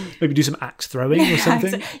 Maybe do some axe throwing or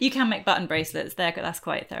something. You can make button bracelets there. That's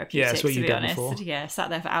quite therapeutic, yeah, that's what you've done honest. Before. Yeah, sat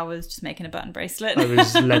there for hours just making a button bracelet. I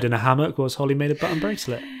was led in a hammock whilst Holly made a button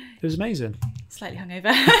bracelet. It was amazing. Slightly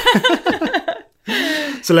hungover.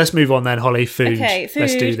 So let's move on then, Holly. Food. Okay, food.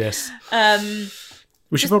 Let's do this.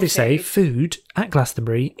 We should probably say food at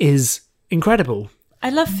Glastonbury is incredible. I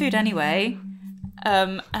love food anyway,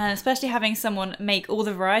 and especially having someone make all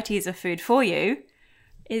the varieties of food for you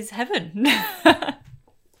is heaven. I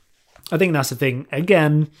think that's the thing,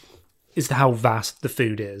 again, is how vast the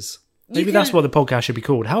food is. Maybe that's what the podcast should be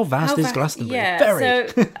called. How vast is Glastonbury? Yeah, Very.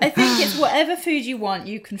 So I think it's whatever food you want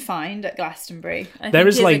you can find at Glastonbury.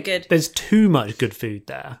 There's too much good food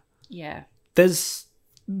there. Yeah.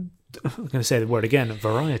 I'm going to say the word again,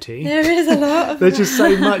 variety. There is a lot of There's just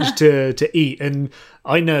so much to eat. And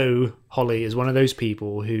I know Holly is one of those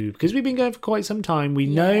people who, because we've been going for quite some time, we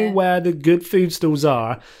know where the good food stalls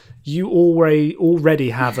are. You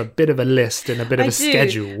already have a bit of a list and a bit of a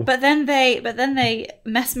schedule. But then they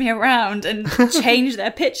mess me around and change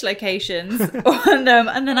their pitch locations. and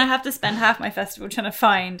then I have to spend half my festival trying to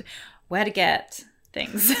find where to get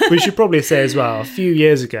things. We should probably say as well, a few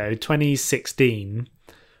years ago, 2016...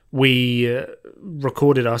 we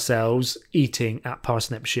recorded ourselves eating at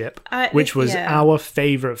Parsnip Ship, which was our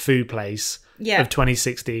favourite food place of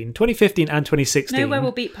 2016, 2015 and 2016. Nowhere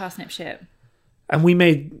will beat Parsnip Ship. And we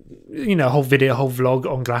made, a whole vlog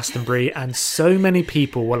on Glastonbury, and so many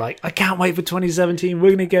people were like, I can't wait for 2017, we're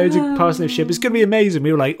going to go to Parsnip Ship, it's going to be amazing.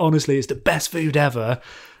 We were like, honestly, it's the best food ever.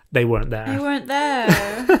 They weren't there.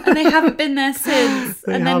 And they haven't been there since.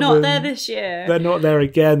 They're not there this year. They're not there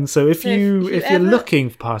again. So if you're looking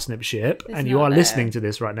for Parsnip Ship and you are listening to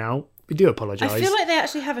this right now, we do apologise. I feel like they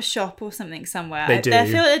actually have a shop or something somewhere. They do. I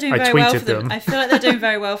feel like they're doing very well for them. them. I feel like they're doing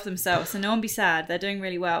very well for themselves. So no one be sad. They're doing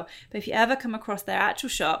really well. But if you ever come across their actual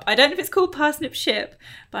shop, I don't know if it's called Parsnip Ship,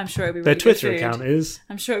 but I'm sure it'll be really good food. Their Twitter account is.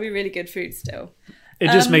 I'm sure it'll be really good food still. It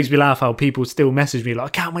just makes me laugh how people still message me like, I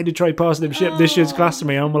can't wait to try Parsnip Ship. This year's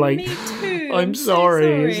Glastonbury. I'm like, me too. I'm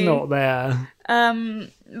sorry, it's not there.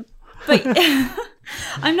 But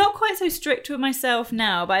I'm not quite so strict with myself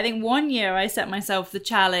now. But I think one year I set myself the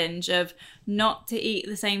challenge of not to eat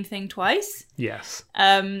the same thing twice. Yes.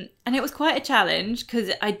 And it was quite a challenge because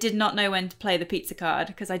I did not know when to play the pizza card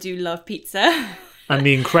because I do love pizza. And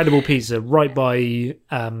the incredible pizza right by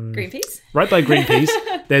Greenpeace. Right by Greenpeace,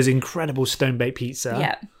 there's incredible stone baked pizza.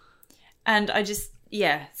 Yeah, and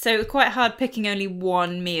so it was quite hard picking only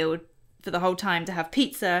one meal for the whole time to have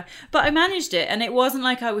pizza, but I managed it, and it wasn't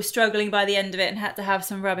like I was struggling by the end of it and had to have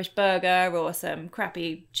some rubbish burger or some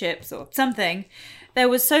crappy chips or something. There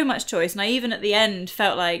was so much choice, and I even at the end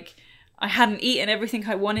felt like I hadn't eaten everything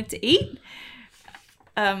I wanted to eat.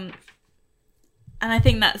 And I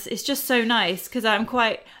think it's just so nice because I'm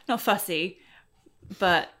quite, not fussy,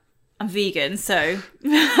 but I'm vegan. So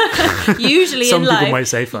usually Some in people life, might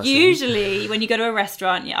say fussy. Usually when you go to a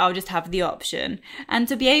restaurant, I'll just have the option. And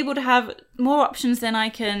to be able to have more options than I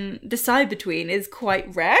can decide between is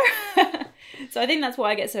quite rare. So I think that's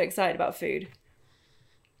why I get so excited about food.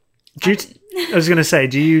 I was going to say,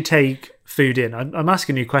 do you take food in? I'm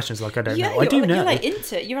asking you questions like I don't know. I do know.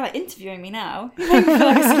 You're like interviewing me now. You make me feel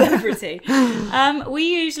like a celebrity. We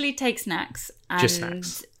usually take snacks. Just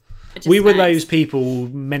snacks. We were those people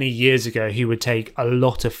many years ago who would take a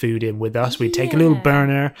lot of food in with us. We'd take a little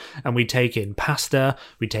burner and we'd take in pasta,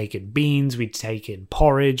 we'd take in beans, we'd take in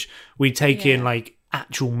porridge, we'd take in like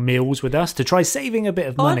actual meals with us to try saving a bit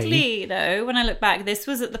of money. Oddly, though, when I look back, this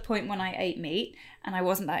was at the point when I ate meat and I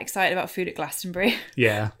wasn't that excited about food at Glastonbury.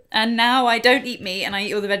 Yeah. And now I don't eat meat and I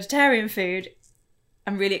eat all the vegetarian food.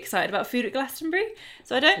 I'm really excited about food at Glastonbury.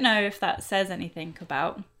 So I don't know if that says anything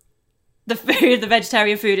about the food. The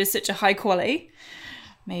vegetarian food is such a high quality.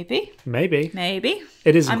 Maybe.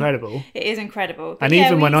 It is incredible. It is incredible. But and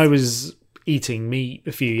even when I was eating meat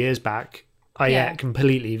a few years back, I ate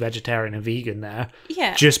completely vegetarian and vegan there.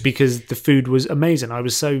 Yeah. Just because the food was amazing. I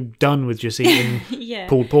was so done with just eating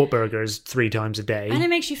pulled pork burgers 3 times a day. And it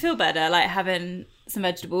makes you feel better, like having some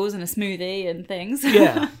vegetables and a smoothie and things.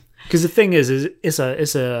 Yeah. Because the thing is it's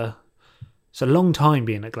a long time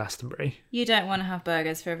being at Glastonbury. You don't want to have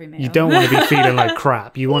burgers for every meal. You don't want to be feeling like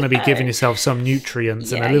crap. You want to be giving yourself some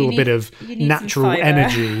nutrients and a little bit of natural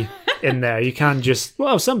energy in there. You can't just,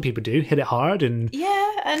 well, some people do, hit it hard and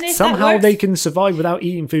somehow they can survive without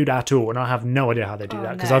eating food at all. And I have no idea how they do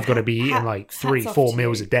that because I've got to be eating like 3-4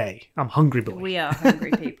 meals a day. I'm hungry boy. We are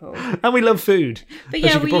hungry people. And we love food. But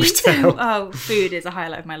yeah, we used to, food is a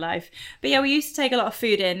highlight of my life. But yeah, we used to take a lot of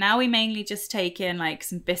food in. Now we mainly just take in like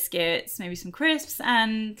some biscuits, maybe some crisps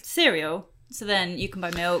and cereal. So then you can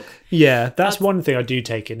buy milk. Yeah, that's one thing I do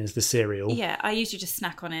take in is the cereal. Yeah, I usually just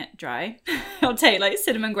snack on it dry. I'll take like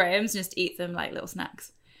cinnamon grahams and just eat them like little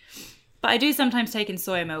snacks. But I do sometimes take in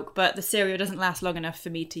soy milk, but the cereal doesn't last long enough for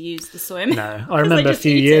me to use the soy milk. No, I remember a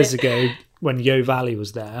few years ago when Yo Valley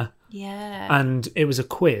was there. Yeah. And it was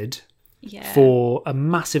 £1 for a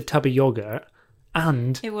massive tub of yogurt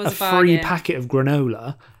and a free packet of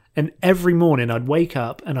granola. And every morning I'd wake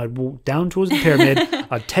up and I'd walk down towards the pyramid,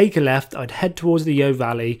 I'd take a left, I'd head towards the Yo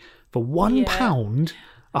Valley for £1,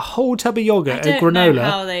 a whole tub of yogurt and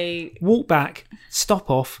granola, walk back, stop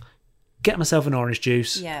off, get myself an orange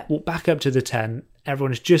juice, walk back up to the tent.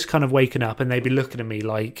 Everyone's just kind of waking up and they'd be looking at me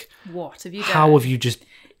like, what have you done? How have you just...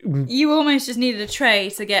 You almost just needed a tray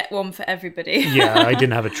to get one for everybody. Yeah, I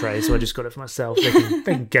didn't have a tray, so I just got it for myself. They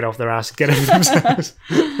can get off their ass and get it for themselves.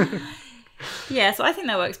 Yeah, so I think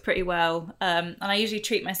that works pretty well. And I usually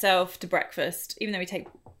treat myself to breakfast. Even though we take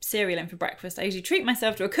cereal in for breakfast, I usually treat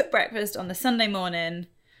myself to a cooked breakfast on the Sunday morning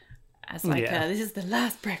as like, this is the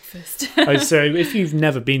last breakfast. So if you've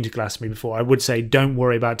never been to Glastonbury before, I would say don't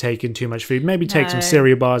worry about taking too much food. Maybe take some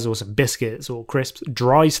cereal bars or some biscuits or crisps,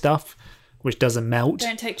 dry stuff, which doesn't melt.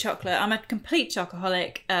 Don't take chocolate. I'm a complete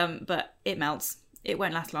chocoholic, but it melts. It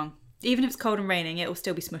won't last long. Even if it's cold and raining, it will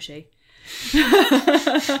still be smushy.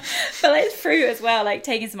 But like fruit as well, like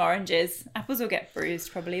taking some oranges. Apples will get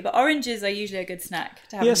bruised probably, but oranges are usually a good snack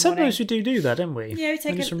to have. Yeah, sometimes we do that, don't we? Yeah, we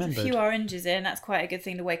take a few oranges in. That's quite a good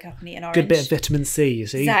thing to wake up and eat an orange. Good bit of vitamin C, you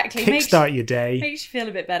see. Exactly. Kickstart your day. Makes you feel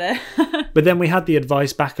a bit better. But then we had the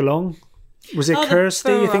advice back along. Was it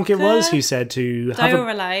Kirsty, I think it was, who said to have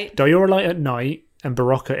Diorolite at night and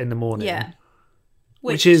Barocca in the morning. Yeah.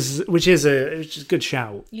 Which is a good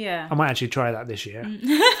shout. Yeah. I might actually try that this year.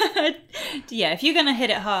 Yeah, if you're going to hit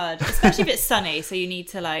it hard, especially if it's sunny, so you need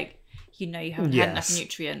to you haven't had enough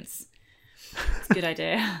nutrients. It's a good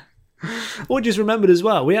idea. Or just remembered as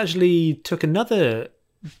well, we actually took another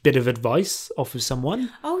bit of advice off of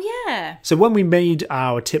someone. Oh, yeah. So when we made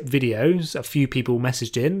our tip videos, a few people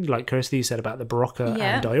messaged in, like Kirsty said about the Barocca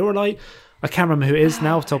and Diorolite. I can't remember who it is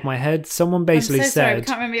now off the top of my head. Someone basically I'm so said... sorry, I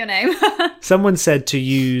can't remember your name. Someone said to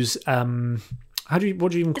use... what do you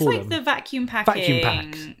even call them? It's like the vacuum pack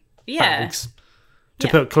bags to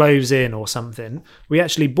put clothes in or something. We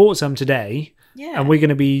actually bought some today and we're going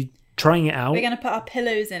to be trying it out. We're going to put our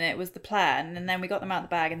pillows in it was the plan, and then we got them out of the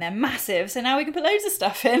bag and they're massive, so now we can put loads of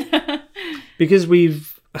stuff in. Because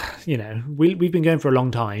we've been going for a long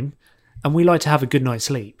time and we like to have a good night's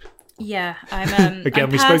sleep. Yeah, I'm again,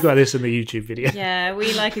 we spoke about this in the YouTube video. Yeah,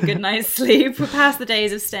 we like a good night's sleep. We're past the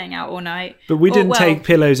days of staying out all night. But we didn't take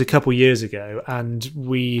pillows a couple years ago, and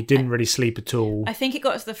we didn't really sleep at all. I think it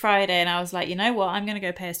got to the Friday, and I was like, you know what? I'm going to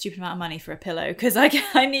go pay a stupid amount of money for a pillow because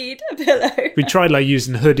I need a pillow. We tried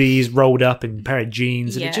using hoodies rolled up in a pair of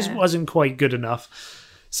jeans, and it just wasn't quite good enough.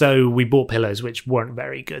 So we bought pillows, which weren't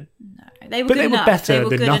very good. No, they were better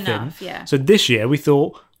than nothing. Enough, yeah. So this year we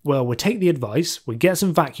thought, well, we'll take the advice, we'll get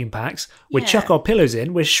some vacuum packs, we'll chuck our pillows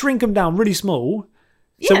in, we'll shrink them down really small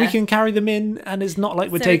so we can carry them in, and it's not like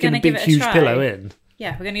we're taking a big, huge pillow in.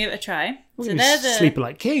 Yeah, we're going to give it a try. We're going to be sleeping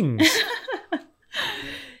like kings.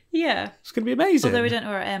 Yeah. It's going to be amazing. Although we don't know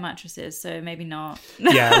where our air mattress is, so maybe not.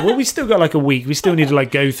 Yeah, well, we still got like a week. We still need to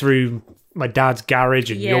like go through my dad's garage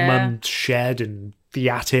and your Yeah. mum's shed and the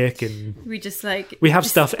attic, and We just like we have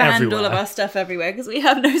stuff expand everywhere. all of our stuff everywhere because we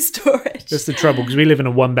have no storage. That's the trouble, because we live in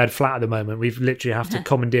a one-bed flat at the moment. We've literally have to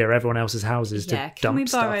commandeer everyone else's houses yeah, to can dump we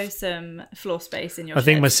borrow stuff. some floor space in your I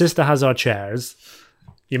think shed? my sister has our chairs.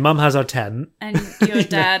 Your mum has our tent. And your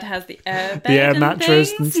dad has the air bed air and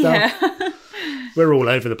mattress and things. stuff. Yeah. We're all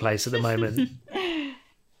over the place at the moment.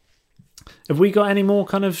 Have we got any more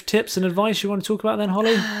kind of tips and advice you want to talk about then,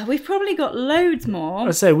 Holly? We've probably got loads more.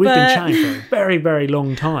 I say we've been but, chatting for a very, very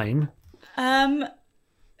long time.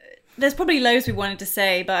 There's probably loads we wanted to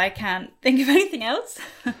say, but I can't think of anything else.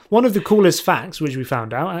 One of the coolest facts, which we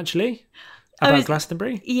found out actually, about is-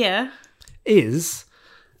 Glastonbury, Yeah. is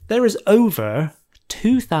there is over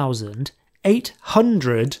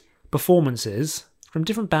 2,800 performances from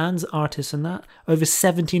different bands, artists and that, over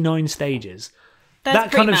 79 stages. That's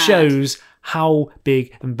That kind of pretty mad. shows how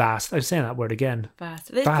big and vast. I'm saying that word again. Vast.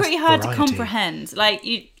 It's Vast pretty hard variety. to comprehend. Like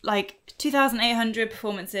 2,800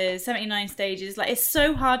 performances, 79 stages. Like it's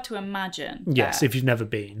so hard to imagine. Yes, that. if you've never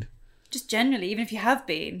been. Just generally, even if you have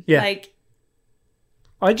been. Yeah. Like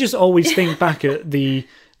I just always think back at the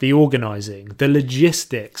organising, the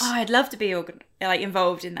logistics. I'd love to be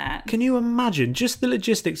involved in that. Can you imagine just the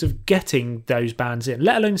logistics of getting those bands in,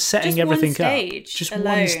 let alone setting Just one everything stage up? Just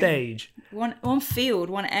alone. one stage. One field,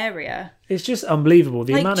 one area. It's just unbelievable.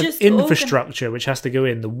 The Like, amount of just infrastructure which has to go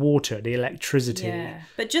in, the water, the electricity. Yeah.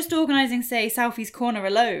 But just organising, say, Southeast Corner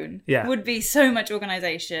alone Yeah. would be so much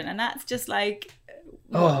organisation. And that's just like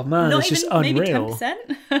Oh man, not it's just even maybe unreal. 10%.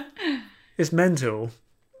 It's mental.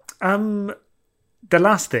 The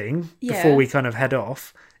last thing Yeah. before we kind of head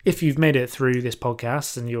off, if you've made it through this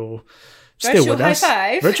podcast and you're still Virtual with high us,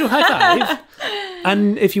 five. virtual high five.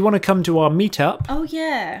 And if you want to come to our meetup, Oh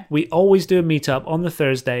yeah. we always do a meetup on the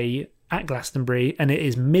Thursday at Glastonbury, and it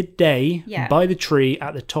is midday Yeah. by the tree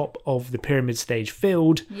at the top of the pyramid stage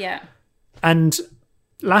field. Yeah. And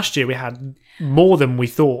last year we had more than we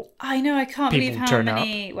thought. I know, I can't People believe how turn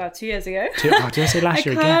many 2 years ago. Did I say last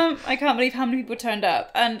year again? I can't believe how many people turned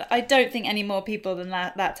up. And I don't think any more people than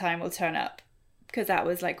that time will turn up. Because that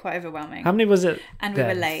was like quite overwhelming. How many was it? And we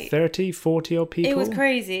were late. 30, 40 odd people? It was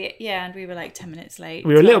crazy. Yeah, and we were like 10 minutes late.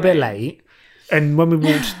 We were a little bit Sorry. late. And when we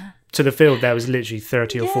walked to the field, there was literally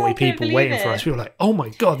 30 or Yeah, 40 I couldn't people believe waiting for it. us. We were like, oh my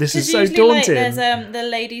God, this is Because so usually, daunting. Like, there's the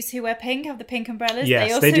ladies who wear pink, have the pink umbrellas. Yes,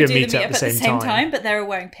 they also they do a the meet-up meetup at the same same time. time, but they're all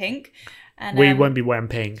wearing pink. And, we won't be wearing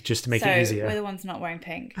pink just to make so it we're easier. the ones not wearing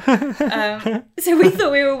pink. So we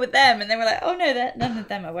thought we were with them, and they were like, "Oh no, none of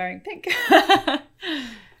them are wearing pink."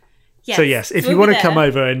 So yes, if you we'll want be to come there.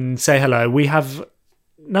 over and say hello, we have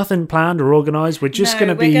nothing planned or organised. We're just going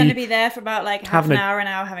to we're going to be be there for about like half having an a-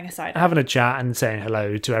 hour having a cider. having a chat and saying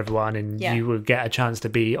hello to everyone, and Yeah. you will get a chance to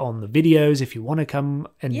be on the videos. If you want to come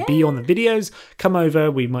and be Yeah. on the videos, come over.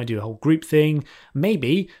 We might do a whole group thing,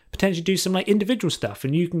 maybe potentially do some like individual stuff,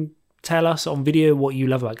 and you can tell us on video what you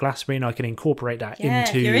love about Glastonbury, and I can incorporate that Yeah,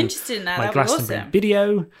 into if you're interested in that, my that'd be Glastonbury awesome.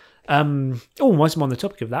 video. Whilst I'm on the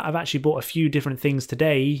topic of that, I've actually bought a few different things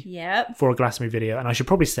today Yep. for a Glastonbury video, and I should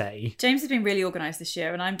probably say James has been really organised this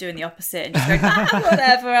year, and I'm doing the opposite and just going,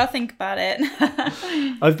 whatever, I'll think about it.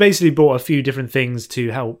 I've basically bought a few different things to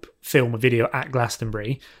help film a video at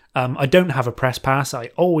Glastonbury. I don't have a press pass. I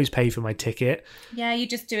always pay for my ticket. Yeah, you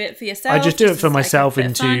just do it for yourself. I just do it for as, like, myself a bit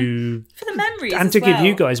and of fun. to For the memories and as to give you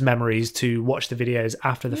well. guys memories to watch the videos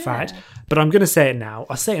after the fact. But I'm going to say it now.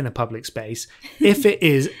 I'll say it in the public space. If it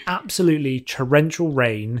is absolutely torrential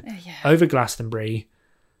rain over Glastonbury,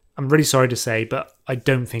 I'm really sorry to say, but I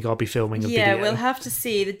don't think I'll be filming a Yeah, video. we'll have to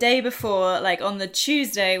see. The day before, like on the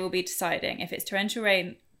Tuesday, we'll be deciding if it's torrential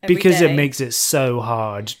rain every because day. it makes it so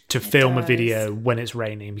hard to film a does. video when it's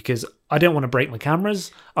raining, because I don't want to break my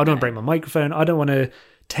cameras, I don't want to break my microphone, I don't want to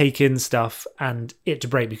take in stuff and it to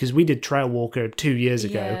break, because we did Trail Walker 2 years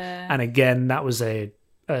ago, Yeah. and again that was a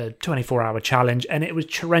 24-hour challenge, and it was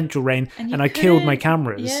torrential rain, you and I killed my couldn't-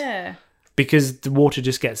 cameras Yeah. because the water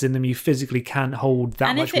just gets in them. You physically can't hold that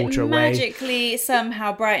And much if it water away. magically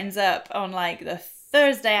somehow brightens up on like the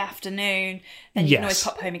Thursday afternoon, then you can always Yes.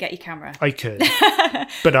 pop home and get your camera. I could,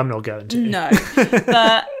 but I'm not going to. No.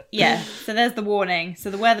 But yeah, so there's the warning. So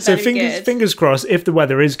the weather So better be fingers good. fingers crossed, if the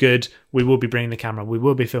weather is good, we will be bringing the camera. We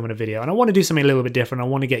will be filming a video. And I want to do something a little bit different. I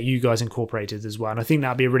want to get you guys incorporated as well. And I think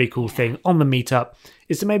that'd be a really cool thing on the meetup,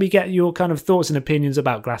 is to maybe get your kind of thoughts and opinions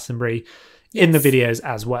about Glastonbury in the videos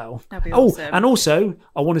as well. That'd be awesome. And also,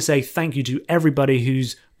 I want to say thank you to everybody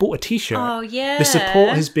who's bought a t-shirt. Oh, yeah. The support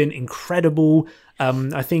has been incredible.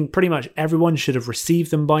 I think pretty much everyone should have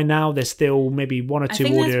received them by now. There's still maybe one or two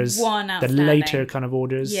orders. One the outstanding. later kind of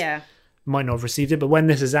orders might not have received it, but when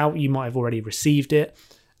this is out, you might have already received it.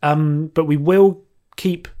 But we will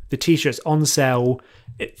keep the t-shirts on sale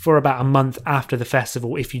for about a month after the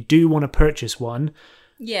festival. If you do want to purchase one,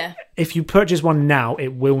 if you purchase one now, it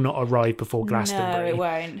will not arrive before Glastonbury. No, it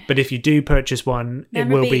won't. But if you do purchase one, it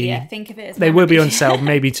will be. Think of it as they will be on sale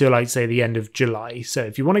maybe to like say the end of July. So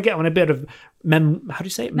if you want to get on a bit of how do you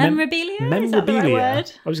say it? Memorabilia? Memorabilia. Is that the right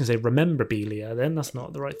word? I was going to say rememberabilia. Then that's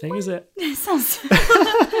not the right thing, is it? It sounds.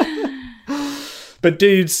 But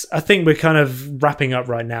dudes, I think we're kind of wrapping up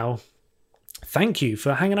right now. Thank you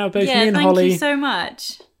for hanging out with both me and Holly. Thank you so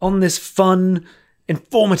much on this fun,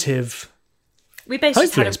 informative. We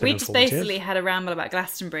basically had a ramble about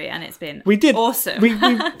Glastonbury, and it's been awesome.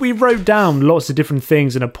 we wrote down lots of different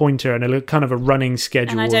things in a pointer and a kind of a running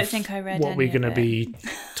schedule. And I don't think I read what we're going to be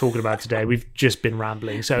talking about today. We've just been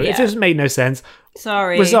rambling, so if Yeah. this made no sense,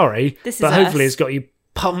 Sorry, we're sorry. This is but hopefully us. it's got you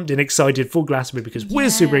pumped and excited for Glastonbury because we're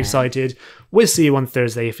super excited. We'll see you on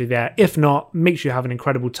Thursday if you're there. If not, make sure you have an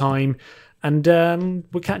incredible time. And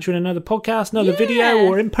we'll catch you in another podcast, another video,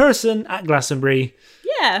 or in person at Glastonbury.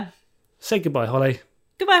 Yeah. Say goodbye, Holly.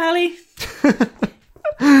 Goodbye, Holly.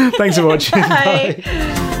 Thanks for watching.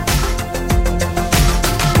 Bye.